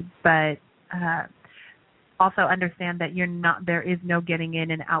hand, but also understand that there is no getting in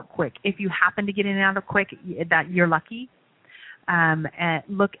and out quick. If you happen to get in and out quick, that you're lucky. And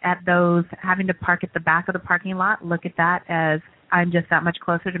look at those having to park at the back of the parking lot. Look at that as I'm just that much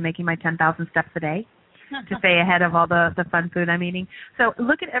closer to making my 10,000 steps a day to stay ahead of all the fun food I'm eating. So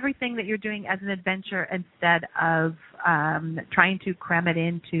look at everything that you're doing as an adventure instead of trying to cram it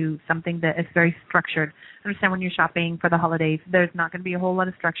into something that is very structured. Understand when you're shopping for the holidays, there's not going to be a whole lot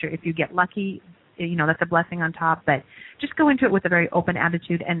of structure. If you get lucky, that's a blessing on top, but just go into it with a very open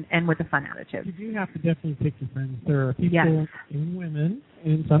attitude and with a fun attitude. You do have to definitely pick your friends. There are people and women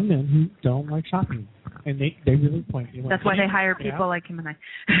and some men who don't like shopping, and they really point. That's why they hire people like him and I.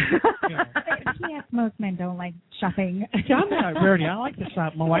 Yes, most men don't like shopping. I'm not rarely. I like to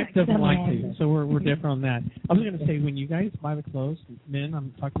shop. My wife doesn't like to, so we're different on that. I was going to say, when you guys buy the clothes, men,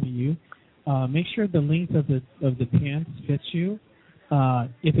 I'm talking to you. Make sure the length of the pants fits you.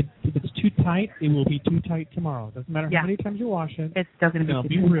 If it's too tight, it will be too tight tomorrow. Doesn't matter how many times you wash it. It's still going to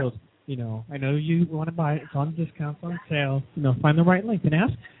be real. I know you want to buy it. It's on discount, on sale. Find the right length and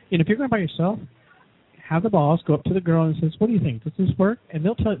ask. If you're going to buy yourself, have the boss go up to the girl and says, "What do you think? Does this work?" And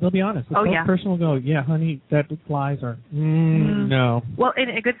they'll be honest. The salesperson will go, "Yeah, honey, that flies," or "No." Well,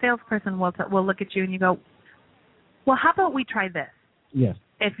 and a good salesperson will look at you and you go, "Well, how about we try this?" Yes.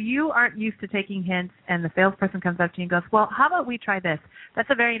 If you aren't used to taking hints and the salesperson comes up to you and goes, "Well, how about we try this?" That's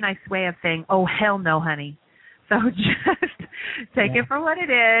a very nice way of saying, "Oh, hell no, honey." So just take it for what it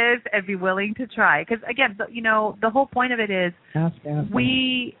is and be willing to try. Because, again, the whole point of it is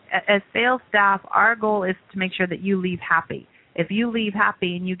we, as sales staff, our goal is to make sure that you leave happy. If you leave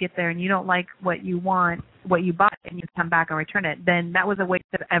happy and you get there and you don't like what you want, what you bought, and you come back and return it, then that was a waste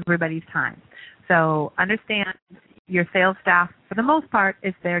of everybody's time. So understand your sales staff, for the most part,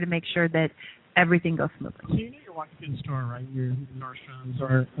 is there to make sure that everything goes smoothly. So you need to walk into the store, right? Your Nordstrom's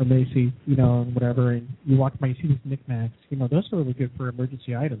or a Macy's, whatever, and you walk by, you see these knickknacks. Those are really good for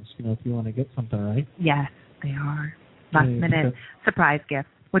emergency items, if you want to get something, right? Yes, they are. Last-minute surprise gifts,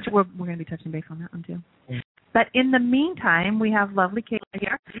 which we're going to be touching base on that one, too. Yeah. But in the meantime, we have lovely Kayla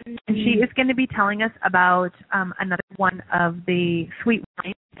here, and she is going to be telling us about another one of the sweet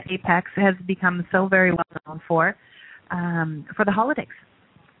wines that Apex has become so very well known for the holidays.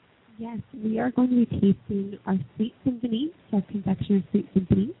 Yes, we are going to be tasting our Sweet Symphony, our confectioner Sweet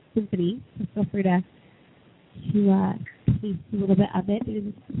Symphony. So feel free to taste a little bit of it. It is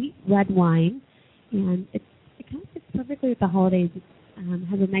a sweet red wine, and it kind of fits perfectly with the holidays. It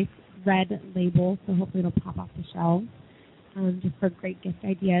has a nice red label, so hopefully it'll pop off the shelves just for great gift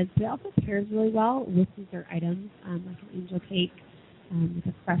ideas. But it also pairs really well with dessert items like an angel cake, with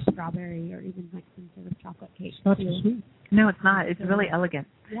a fresh strawberry, or even like some sort of chocolate cake. It's not too sweet. No, it's not. It's really elegant.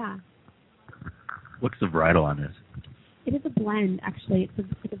 Yeah. What's the varietal on this? It is a blend, actually.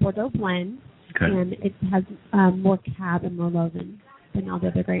 It's a Bordeaux blend, and it has more Cab and Merlot than all the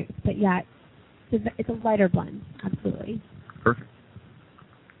other grapes. But yeah, it's a lighter blend, absolutely. Perfect.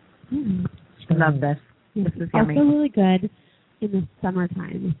 Love this. This is yummy. Also really good in the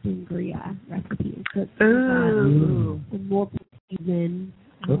summertime with sangria recipes. So it's and more season.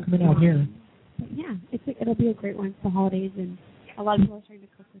 They're coming out here. But yeah, it'll be a great one for the holidays, and a lot of people are trying to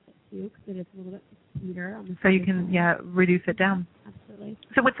cook with it too, because it's a little bit sweeter on the so you can reduce it down. Absolutely.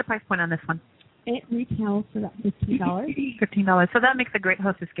 So what's the price point on this one? It retails for about $15. $15. So that makes a great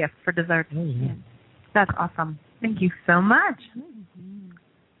hostess gift for dessert. Oh, yeah. That's awesome. Thank you so much.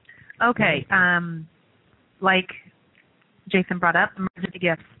 Okay, like Jason brought up, emergency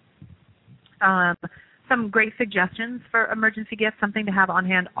gifts. Some great suggestions for emergency gifts, something to have on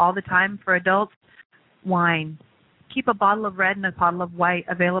hand all the time for adults. Wine. Keep a bottle of red and a bottle of white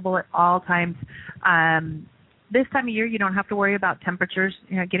available at all times. This time of year, you don't have to worry about temperatures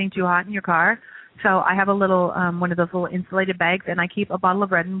getting too hot in your car. So I have a little one of those little insulated bags, and I keep a bottle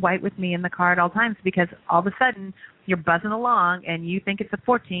of red and white with me in the car at all times, because all of a sudden you're buzzing along and you think it's the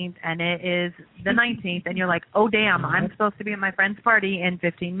 14th and it is the 19th, and you're like, oh, damn, I'm supposed to be at my friend's party in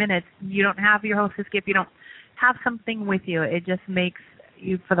 15 minutes. You don't have your hostess gift. You don't have something with you. It just makes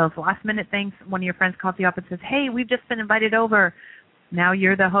you, for those last-minute things, one of your friends calls you up and says, hey, we've just been invited over. Now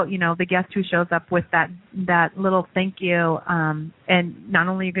you're the guest who shows up with that little thank you, and not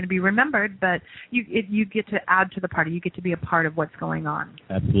only are you going to be remembered, but you get to add to the party. You get to be a part of what's going on.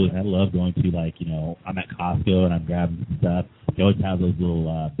 Absolutely. I love going to, I'm at Costco and I'm grabbing some stuff. They always have those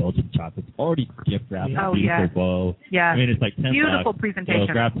little Belgian chocolates already gift wrapped in a beautiful bow. Yeah. I mean, it's like $10. Beautiful presentation.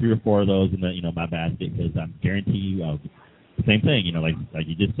 So grab 3 or 4 of those in my basket, because I'm guarantee you, the same thing, like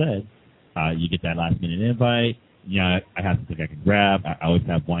you just said, you get that last minute invite. I have something I can grab. I always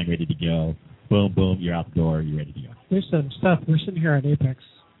have wine ready to go. Boom, boom, you're out the door. You're ready to go. There's some stuff. We're sitting here at Apex,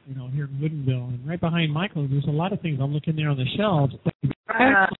 here in Woodinville, and right behind Michael, there's a lot of things. I'm looking there on the shelves.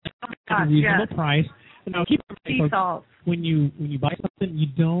 At a reasonable price. Now, keep in mind, when you buy something, you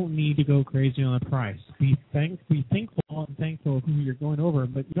don't need to go crazy on the price. Be thankful grateful and thankful of who you're going over,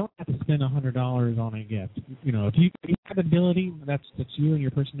 but you don't have to spend $100 on a gift. You know, if you have ability, that's you and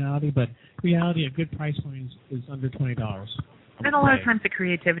your personality. But reality, a good price point is under $20. And a lot of times the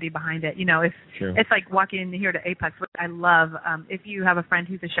creativity behind it. You know, it's like walking in here to Apex, which I love. If you have a friend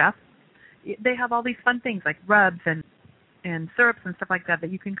who's a chef, they have all these fun things like rubs and syrups and stuff like that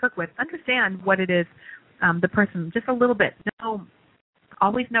you can cook with. Understand what it is, the person, just a little bit.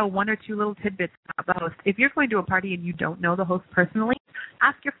 Always know one or two little tidbits about the host. If you're going to a party and you don't know the host personally,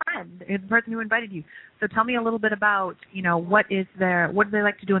 ask your friend, the person who invited you. So tell me a little bit about, you know, what do they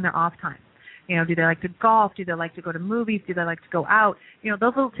like to do in their off time? You know, do they like to golf? Do they like to go to movies? Do they like to go out? You know,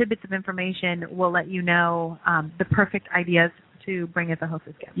 those little tidbits of information will let you know the perfect ideas to bring as a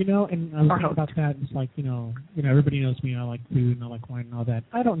hostess gift. You know, and I was thinking about that. It's like, you know, everybody knows me. I like food and I like wine and all that.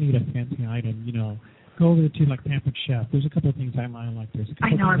 I don't need a fancy item, you know. Go over to like Pampered Chef. There's a couple of things I like.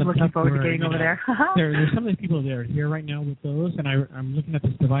 I know. I'm looking forward to getting over there. There's some of the people that are here right now with those, and I'm looking at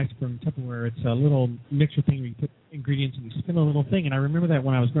this device from Tupperware. It's a little mixer thing where you put ingredients and you spin a little thing. And I remember that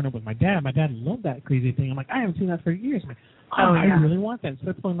when I was growing up with my dad. My dad loved that crazy thing. I'm like, I haven't seen that for years. I'm like, I really want that.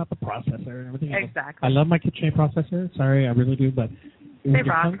 So pulling up the processor and everything. Exactly. I love my KitchenAid processor. Sorry, I really do. But when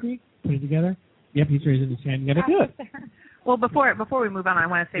you're hungry, put it together. Yep, he's raising his hand. You got to do it. Well, before we move on, I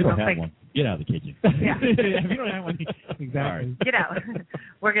want to say real quick. One. Get out of the kitchen. Yeah. If you don't have one, exactly. Get out.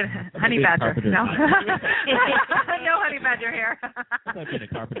 We're gonna honey badger. No, no honey badger here. It's like being a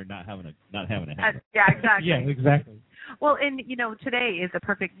carpenter not having a hammer. Yeah, exactly. Yeah, exactly. Well, and you know, today is a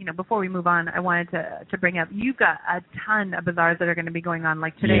perfect. You know, before we move on, I wanted to bring up. You've got a ton of bazaars that are going to be going on.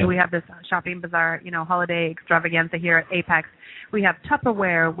 Like today, we have this shopping bazaar. You know, holiday extravaganza here at Apex. We have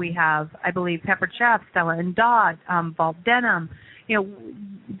Tupperware. We have, I believe, Peppered Chef, Stella and Dodd, Vault Denim. You know,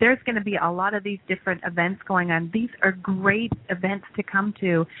 there's going to be a lot of these different events going on. These are great events to come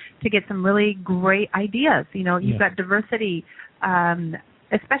to get some really great ideas. You know, you've got diversity,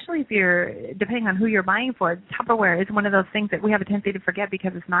 especially if you're, depending on who you're buying for. Tupperware is one of those things that we have a tendency to forget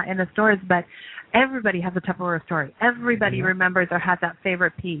because it's not in the stores, but everybody has a Tupperware story. Everybody remembers or has that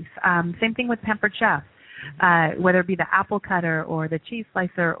favorite piece. Same thing with Pampered Chef. Whether it be the apple cutter or the cheese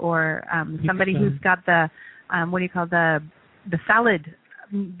slicer or somebody who's got the the salad,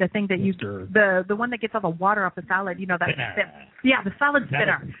 the thing that the one that gets all the water off the salad, you know, that the salad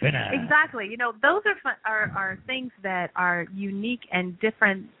spinner. Exactly. You know, those are things that are unique and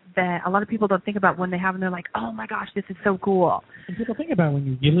different that a lot of people don't think about when they have them. They're like, oh my gosh, this is so cool. And people think about it when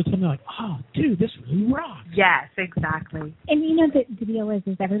you give it to them, they're like, oh, dude, this really rocks. Yes, exactly. And you know, the deal is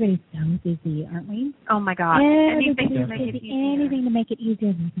everybody's so busy, aren't we? Oh my gosh. Anything to make it easier. Anything to make it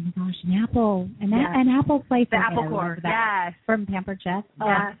easier. Oh my gosh, an apple. And that an apple slicer. The apple core. Yes. From Pampered Chef. Oh.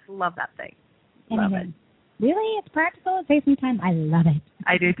 Yes, love that thing. Love it. Really? It's practical. It saves me time. I love it.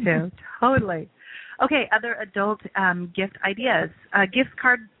 I do too. Totally. Okay, other adult gift ideas. Gift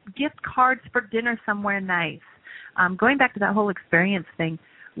cards for dinner somewhere nice. Going back to that whole experience thing,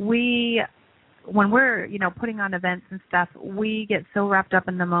 when we're, you know, putting on events and stuff, we get so wrapped up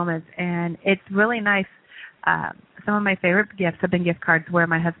in the moments, and it's really nice. Some of my favorite gifts have been gift cards where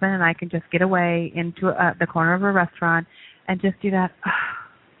my husband and I can just get away into the corner of a restaurant and just do that.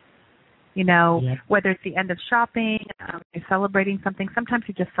 You know, whether it's the end of shopping, you're celebrating something. Sometimes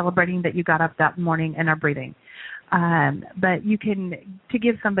you're just celebrating that you got up that morning and are breathing. But you can, to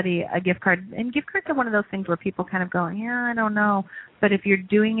give somebody a gift card, and gift cards are one of those things where people kind of go, yeah, I don't know. But if you're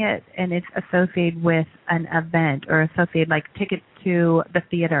doing it and it's associated with an event or associated like tickets to the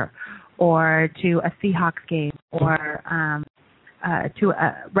theater or to a Seahawks game or to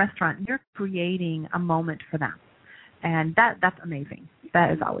a restaurant, you're creating a moment for them. And that's amazing.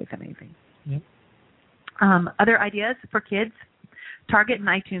 That is always amazing. Yep. Other ideas for kids, Target and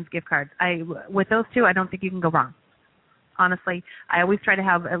iTunes gift cards. With those two, I don't think you can go wrong. Honestly, I always try to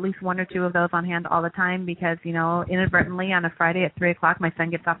have at least one or two of those on hand all the time because, you know, inadvertently on a Friday at 3 o'clock, my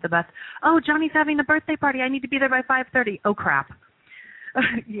son gets off the bus. Oh, Johnny's having a birthday party. I need to be there by 5:30. Oh, crap.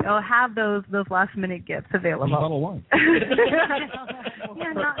 You know, have those last-minute gifts available. Bottle of wine. For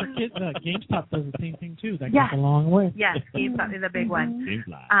kids, GameStop does the same thing, too. That goes a long way. Yes, GameStop is a big one.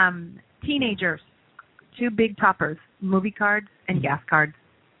 Teenagers, 2 big toppers, movie cards and gas cards.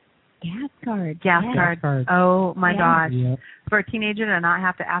 Gas cards. Oh, my gosh. Yep. For a teenager to not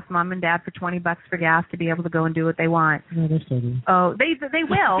have to ask mom and dad for $20 for gas to be able to go and do what they want. No, they still do. Oh, they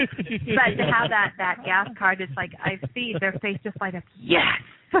will. But to have that gas card, it's like I see their face just light up. Yes!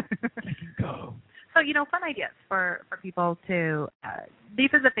 Go. So, you know, fun ideas for people to, these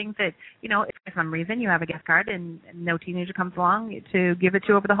are the things that, you know, if for some reason you have a gift card and no teenager comes along to give it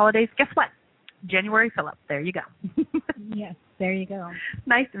to over the holidays, guess what? January fill-up. There you go. Yes, there you go.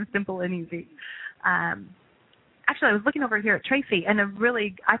 Nice and simple and easy. actually, I was looking over here at Tracy, and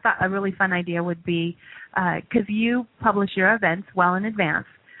I thought a really fun idea would be, because you publish your events well in advance,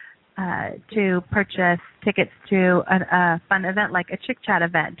 to purchase tickets to a fun event like a Chick Chat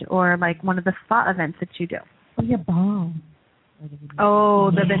event or like one of the spa events that you do. Oh, your ball. Oh,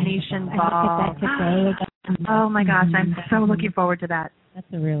 the Venetian I ball. looked at that today. Oh my gosh, I'm so looking forward to that. That's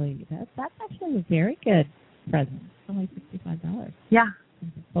actually a very good present. It's only $65. Yeah.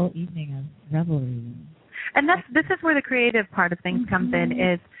 It's a full evening of revelry. And this is where the creative part of things comes in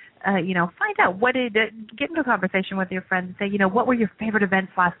is, find out get into a conversation with your friends and say, what were your favorite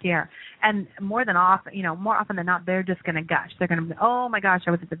events last year? And more often than not, they're just going to gush. They're going to be, oh my gosh,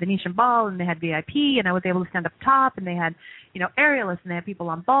 I was at the Venetian Ball and they had VIP and I was able to stand up top and they had, aerialists and they had people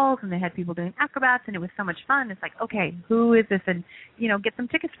on balls and they had people doing acrobats and it was so much fun. It's like, okay, who is this? And, get some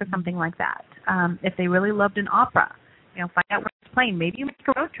tickets for something like that. If they really loved an opera, find out where it's playing. Maybe you make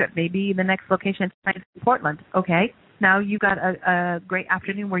a road trip. Maybe the next location is in Portland. Okay. Now you've got a great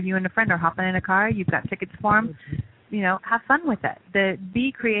afternoon where you and a friend are hopping in a car. You've got tickets for them. Have fun with it.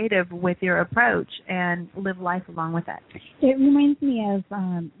 Be creative with your approach and live life along with it. It reminds me of,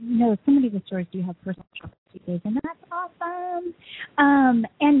 so many of the stores do have personal shoppers, and that's awesome.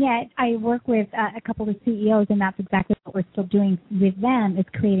 And yet I work with a couple of CEOs, and that's exactly what we're still doing with them is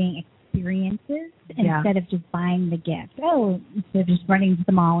creating experiences instead of just buying the gift. Instead of just running to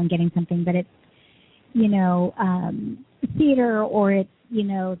the mall and getting something, but it's, theater, or it's,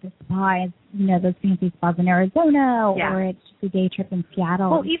 the spa, those fancy spas in Arizona, or it's just a day trip in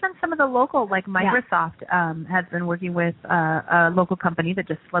Seattle. Well, even some of the local, like Microsoft, has been working with a local company that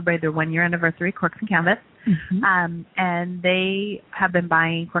just celebrated their 1-year anniversary, Corks and Canvas. Mm-hmm. And they have been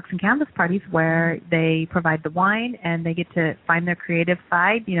buying Corks and Canvas parties where they provide the wine and they get to find their creative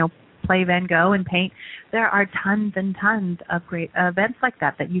side, play Van Gogh and paint. There are tons and tons of great events like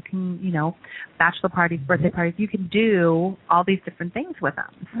that you can, bachelor parties, birthday parties. You can do all these different things with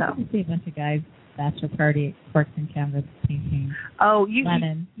them. So I see a bunch of guys bachelor party, Corks and Canvas painting. Oh,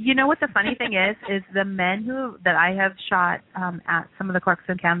 Lennon. You know what the funny thing is the men that I have shot at some of the Corks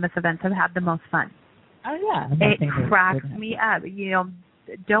and Canvas events have had the most fun. Oh yeah, it cracks me up.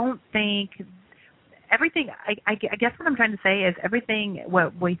 Don't think. Everything, I guess what I'm trying to say is everything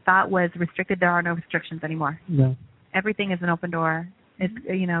what we thought was restricted, there are no restrictions anymore. No. Everything is an open door. It's,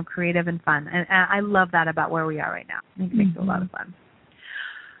 creative and fun. And I love that about where we are right now. It makes it a lot of fun.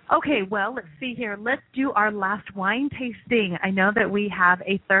 Okay, well, let's see here. Let's do our last wine tasting. I know that we have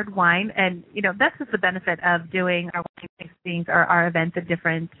a third wine, and, this is the benefit of doing our wine tastings or our events at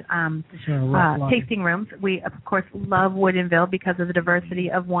different tasting rooms. We, of course, love Woodinville because of the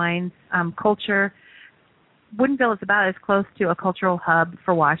diversity of wines, culture. Woodinville is about as close to a cultural hub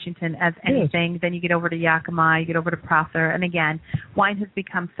for Washington as anything. Then you get over to Yakima, you get over to Prosser. And again, wine has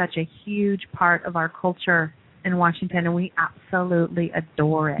become such a huge part of our culture in Washington, and we absolutely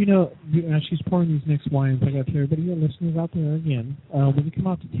adore it. As she's pouring these next wines, I got to everybody, your listeners out there again, when you come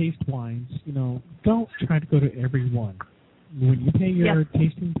out to taste wines, don't try to go to every one. When you pay your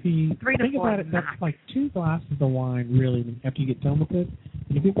tasting fee, think about it, that's like 2 glasses of wine, really, after you get done with it.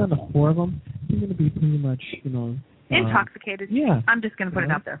 And if you've done 4 of them, you're going to be pretty much, intoxicated. Yeah. I'm just going to put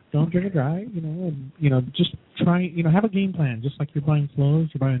it out there. Don't drink it dry, and, just try, have a game plan. Just like you're buying clothes,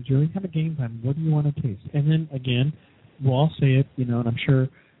 you're buying jewelry, have a game plan. What do you want to taste? And then, again, we'll all say it, and I'm sure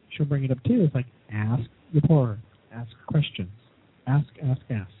she'll bring it up too. It's like, ask your pourer. Ask questions. Ask.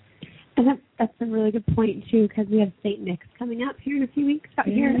 And that's a really good point, too, because we have St. Nick's coming up here in a few weeks out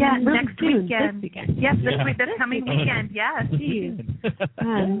here. Yeah, next weekend. This weekend. Yes, this coming weekend, yes.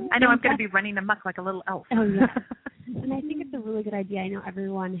 I know I'm going to be running amok like a little elf. Oh, yeah. And I think it's a really good idea. I know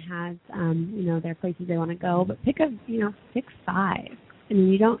everyone has, their places they want to go, but pick 5. I mean,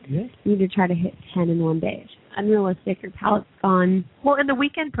 you don't need to try to hit 10 in one day. It's unrealistic. Your palate's gone. Well, and the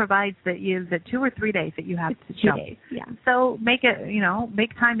weekend provides that 2 or 3 days that you have to show. 2 days, yeah. So make it,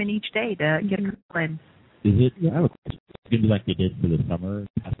 make time in each day to get a couple in. Is it? I have a question. It's going to be like they did for the summer.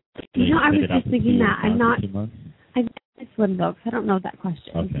 I was just thinking that. I'm not. 2 months? It's Woodinville, because I don't know that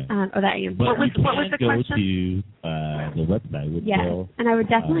question. Okay. Or that answer. But what was the question? Go to the website. Yes, and I would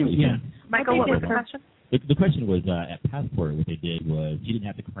definitely. Michael, what was the question? The question was, at Passport, what they did was you didn't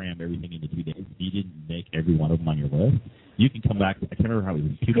have to cram everything into 2 days. You didn't make every one of them on your list. You can come back. I can't remember how it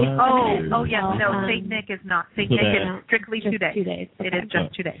was, 2 months? Oh, yeah. No, St. Nick is not. St. Nick is strictly 2 days. 2 days. Okay. It is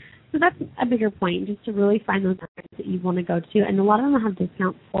just 2 days. So that's a bigger point, just to really find those times that you want to go to. And a lot of them have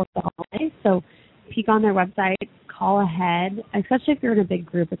discounts for the holidays. So peek on their website, call ahead, especially if you're in a big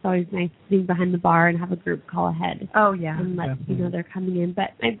group. It's always nice being behind the bar and have a group call ahead. Oh, yeah. And let you know they're coming in.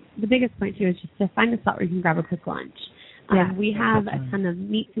 But the biggest point, too, is just to find a spot where you can grab a quick lunch. We have a ton of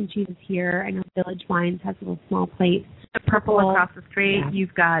meats and cheeses here. I know Village Wines has little small plates. The Purple across the street. Yeah.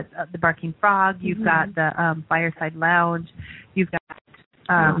 You've got the Barking Frog. You've got the Fireside Lounge. You've got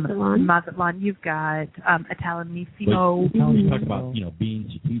Mazatlan. You've got Italimissimo. You talk about being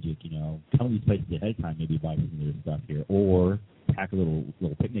strategic. Telling these places ahead of time, maybe buy some of their stuff here, or pack a little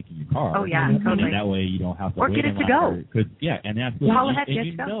picnic in your car. Oh yeah, totally. And that way you don't have to wait get it in to line. go. And that's Call ahead, and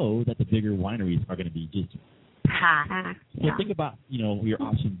you know that the bigger wineries are going to be just packed. So think about your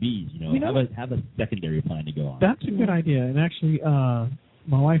option Bs. Have a secondary plan to go on. That's a good idea. And actually,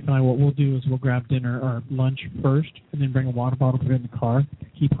 my wife and I, what we'll do is we'll grab dinner or lunch first, and then bring a water bottle, put it in the car,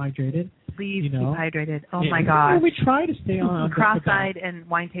 keep hydrated. Please keep hydrated. Oh my gosh. We try to stay on. Cross-eyed and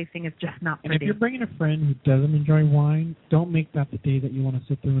wine tasting is just not pretty. And if you're bringing a friend who doesn't enjoy wine, don't make that the day that you want to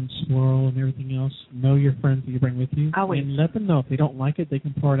sit there and swirl and everything else. Know your friends that you bring with you. And let them know if they don't like it, they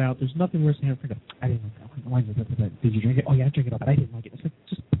can pour it out. There's nothing worse than having a friend go, I didn't like that wine. Did you drink it? Oh yeah, I drank it all, but I didn't like it. It's like,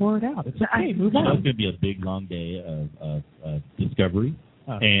 just pour it out. It's okay. Move on. It's going to be a big, long day of discovery.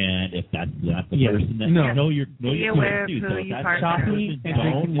 And if that's not the person that know your too. So if that's shopping and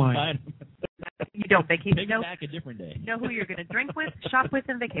drinking wine. You don't vacation. Take it back a different day. Know who you're going to drink with, shop with,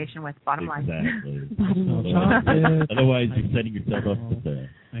 and vacation with. Bottom line. Otherwise, you're setting yourself up for failure.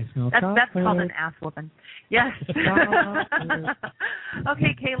 That's called an ass whooping. Yes.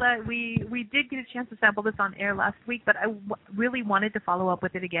 Okay, Kayla, we did get a chance to sample this on air last week, but I really wanted to follow up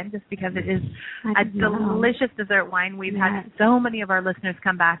with it again just because it is a delicious dessert wine. We've had so many of our listeners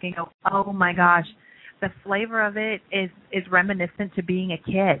come back and go, oh my gosh, the flavor of it is reminiscent to being a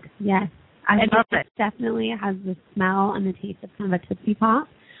kid. Yes. I love it. Definitely has the smell and the taste of kind of a Tootsie Pop,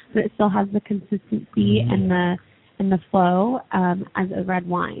 but it still has the consistency and the flow as a red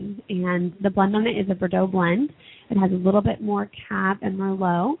wine. And the blend on it is a Bordeaux blend. It has a little bit more Cab and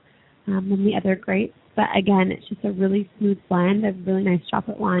Merlot than the other grapes, but again, it's just a really smooth blend of really nice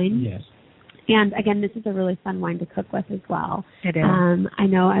chocolate wine. Yes. And again, this is a really fun wine to cook with as well. It is. I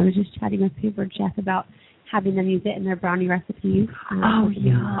know I was just chatting with Paper Jeff about having them use it in their brownie recipes.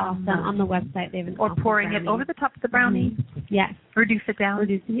 Awesome. On the website, they have an or pouring brownie. it over the top of the brownie. Yes. Reduce it down.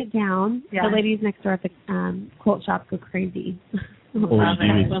 Reducing it down. Yeah. The ladies next door at the quilt shop go crazy. Or what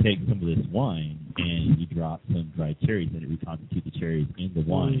you do is take some of this wine and you drop some dried cherries and it reconstitute the cherries in the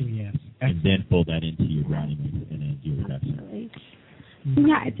wine. And then fold that into your brownie mix and then do your reduction.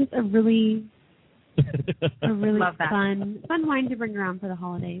 Yeah, it's just a really fun wine to bring around for the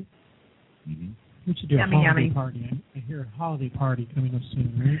holidays. Mm-hmm. We should do a holiday party. I hear a holiday party coming up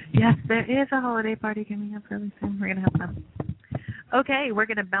soon, right? Yes, there is a holiday party coming up really soon. We're going to have fun. Okay, we're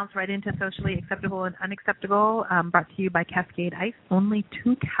going to bounce right into socially acceptable and unacceptable, brought to you by Cascade Ice. Only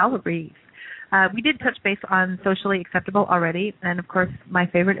 2 calories. We did touch base on socially acceptable already, and of course, my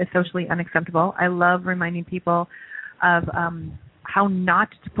favorite is socially unacceptable. I love reminding people of how not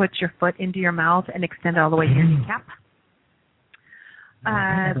to put your foot into your mouth and extend all the way to your kneecap.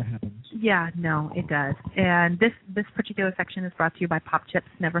 That never happens. Yeah, no, it does. And this particular section is brought to you by Pop Chips.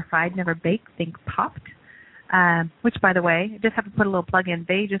 Never fried, never baked, think popped. Which, by the way, I just have to put a little plug in.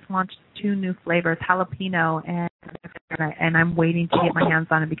 They just launched 2 new flavors, jalapeno and I'm waiting to get my hands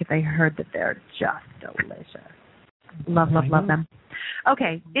on it because I heard that they're just delicious. Love them.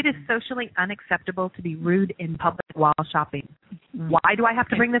 Okay, it is socially unacceptable to be rude in public while shopping. Why do I have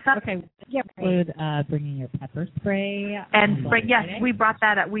to bring this up? Okay, include bringing your pepper spray. And spray, yes, we brought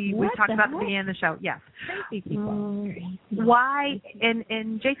that up. We talked about at the beginning of the show. Yes. Crazy people. Why?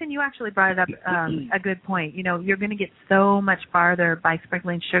 And Jason, you actually brought it up a good point. You're going to get so much farther by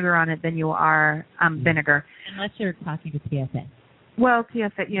sprinkling sugar on it than you are vinegar. Unless you're talking to TSA. Well,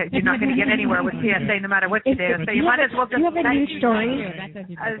 TSA, you're not going to get anywhere with TSA no matter what you do. So you might as well just. You have a new story.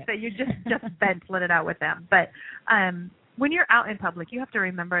 I would say you just let it out with them. But when you're out in public, you have to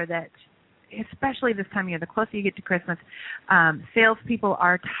remember that, especially this time of year, the closer you get to Christmas, salespeople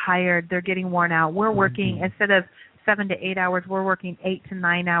are tired. They're getting worn out. We're working instead of 7 to 8 hours. We're working 8 to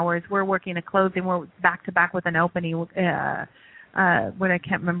 9 hours. We're working a closing. We're back to back with an opening. What I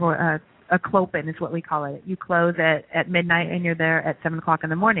can't remember. A clopin is what we call it. You close at midnight and you're there at 7 o'clock in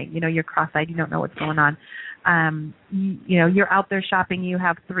the morning. You're cross-eyed. You don't know what's going on. You're out there shopping. You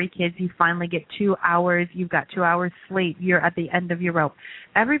have 3 kids. You finally get 2 hours. You've got 2 hours sleep. You're at the end of your rope.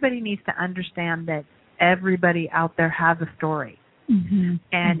 Everybody needs to understand that everybody out there has a story. Mm-hmm.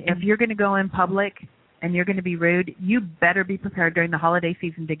 And if you're going to go in public and you're going to be rude, you better be prepared during the holiday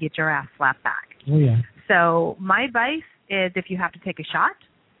season to get your ass slapped back. Oh, yeah. So my advice is if you have to take a shot,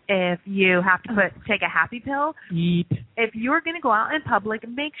 if you have to take a happy pill, Eat. if you're going to go out in public,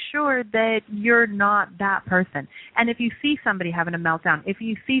 make sure that you're not that person. And if you see somebody having a meltdown, if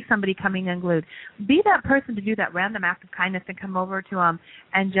you see somebody coming unglued, be that person to do that random act of kindness and come over to them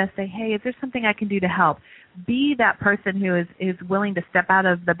and just say, hey, is there something I can do to help? Be that person who is willing to step out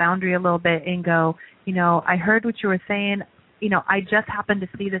of the boundary a little bit and go, you know, I heard what you were saying. You know, I just happened to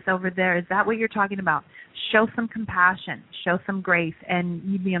see this over there. Is that what you're talking about? Show some compassion, show some grace, and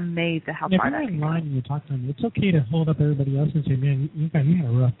you'd be amazed at how far that can go. If you're in line and you talk to them, it's okay to hold up everybody else and say, man, you had a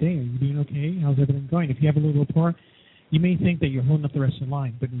rough day. Are you doing okay? How's everything going? If you have a little rapport, you may think that you're holding up the rest of the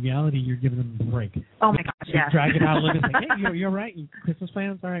line, but in reality, you're giving them a break. Oh, my gosh, yeah. Drag it out a little bit. Like, hey, you're all right? Christmas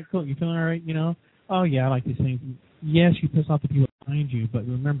plans? All right, cool. You feeling all right? You know? Oh, yeah, I like these things. Yes, you piss off the people behind you, but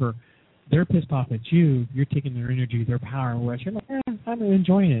remember, they're pissed off at you. You're taking their energy, their power, whereas you're like, I'm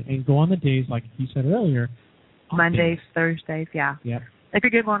enjoying it. And go on the days, like you said earlier. Mondays, Thursdays, yeah. Yep. If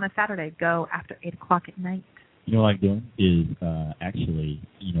you're going to go on a Saturday, go after 8 o'clock at night. You know what I like doing is actually,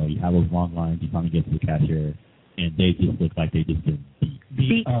 you know, you have those long lines, you finally get to the cashier, and they just look like they just been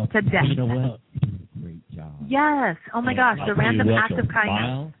beat to death. You know what? You did a great job. Yes. Oh, my gosh, the random act of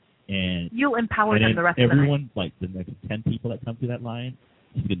kindness. Smile, and you'll empower them the rest of the night. Everyone, like the next 10 people that come through that line,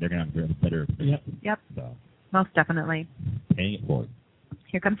 they're going to have a better experience. Yep. So, most definitely. Paying it forward.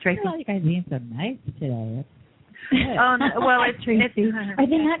 Here comes Tracy. Well, you guys being so nice today. Oh, no, well, it's Tracy. Are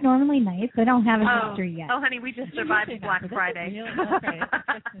they not normally nice? I don't have a history yet. Oh, honey, we just survived Black Friday.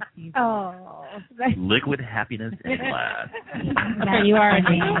 Oh. Liquid happiness in glass. Now you are a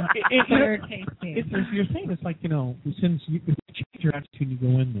you're saying it's like, you know, since you change your attitude and you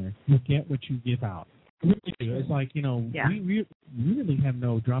go in there, you'll get what you give out. It's like, you know, we really have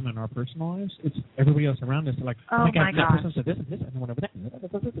no drama in our personal lives. It's everybody else around us. They're like, oh my God, that person said this and this and whatever that.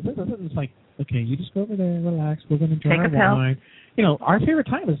 It's like, okay, you just go over there, relax. We're going to enjoy our wine. You know, our favorite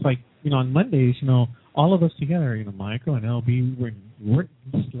time is like, you know, on Mondays, you know, all of us together, you know, Michael and LB, we're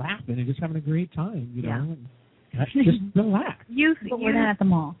just laughing and just having a great time, you know. Just relax. But we're not at the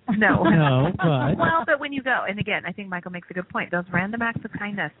mall. No. No, but. Well, but when you go, and again, I think Michael makes a good point, those random acts of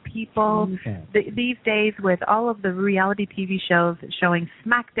kindness, people, these days with all of the reality TV shows showing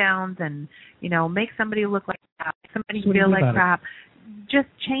smackdowns and, you know, make somebody look like crap, somebody feel like crap, just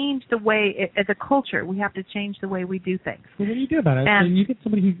change the way, as a culture, we have to change the way we do things. Well, what do you do about it? So you get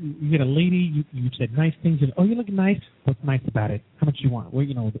somebody who, you get a lady, you said nice things, and, oh, you look nice. What's nice about it? How much do you want? Well,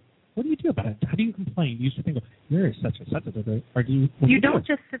 you know, what do you do about it? How do you complain? Do you just think, you're such a, or do you? You don't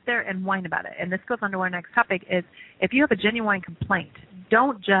just sit there and whine about it. And this goes on to our next topic is, if you have a genuine complaint,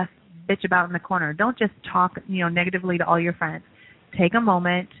 don't just bitch about in the corner. Don't just talk, you know, negatively to all your friends. Take a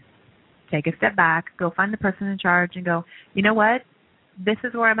moment, take a step back, go find the person in charge and go, you know what? This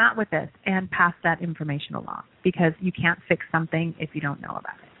is where I'm at with this, and pass that information along, because you can't fix something if you don't know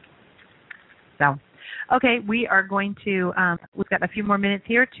about it. So. Okay, we are going to, we've got a few more minutes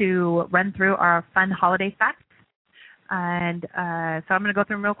here to run through our fun holiday facts. And so I'm going to go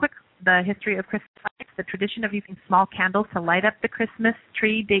through them real quick. The history of Christmas lights. The tradition of using small candles to light up the Christmas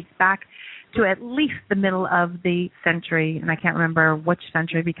tree dates back to at least the middle of the century. And I can't remember which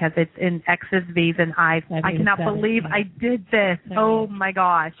century because it's in X's, V's, and I's. I cannot believe I did this. Oh, my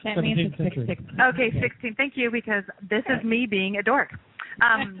gosh. That means it's 16. Okay, 16. Thank you, because this is me being a dork.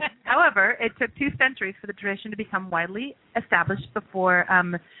 However, it took 2 centuries for the tradition to become widely established before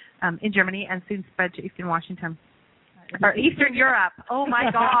in Germany and soon spread to Eastern Washington. Or Eastern Europe. Oh, my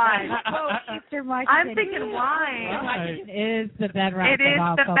God. Eastern Washington. I'm thinking wine. Washington is the bedrock. It is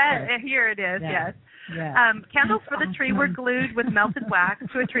the bed. Here it is, yes. Yeah. Candles for the tree were glued with melted wax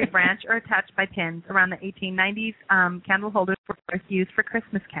to a tree branch or attached by pins. Around the 1890s, candle holders were first used for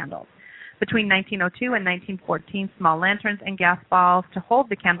Christmas candles. Between 1902 and 1914, small lanterns and gas balls to hold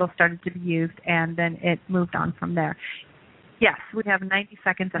the candles started to be used, and then it moved on from there. Yes, we have 90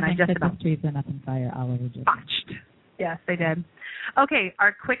 seconds, and I just about trees went up in fire all over Japan. botched. Yes, they did. Okay,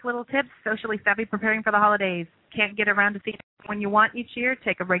 our quick little tips, socially savvy preparing for the holidays. Can't get around to see when you want each year?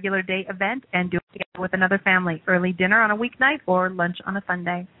 Take a regular day event and do it together with another family. Early dinner on a weeknight or lunch on a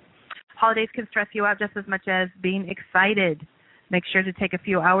Sunday. Holidays can stress you out just as much as being excited. Make sure to take a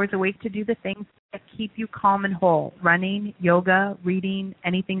few hours a week to do the things that keep you calm and whole. Running, yoga, reading,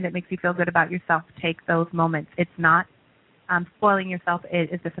 anything that makes you feel good about yourself. Take those moments. It's not spoiling yourself.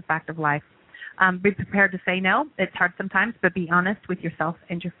 It is just a fact of life. Be prepared to say no. It's hard sometimes, but be honest with yourself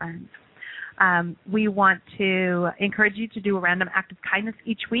and your friends. We want to encourage you to do a random act of kindness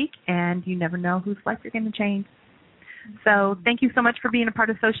each week, and you never know whose life you're going to change. So thank you so much for being a part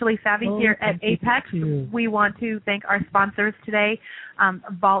of Socially Savvy here at Apex. We want to thank our sponsors today,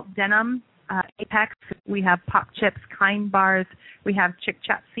 Vault Denim, Apex. We have Pop Chips, Kind Bars. We have Chick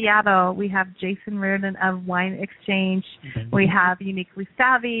Chat Seattle. We have Jason Reardon of Wine Exchange. We have Uniquely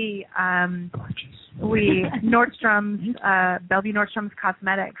Savvy. Nordstrom's, Bellevue Nordstrom's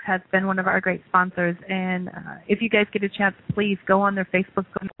Cosmetics has been one of our great sponsors. And if you guys get a chance, please go on their Facebook,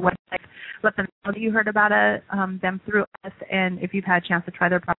 go on their website, let them know that you heard about it, them through us. And if you've had a chance to try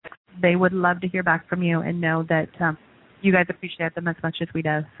their products, they would love to hear back from you and know that you guys appreciate them as much as we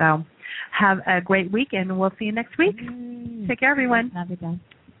do. So have a great week, and we'll see you next week. Take care, everyone. Have a good day.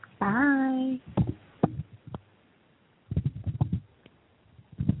 Bye.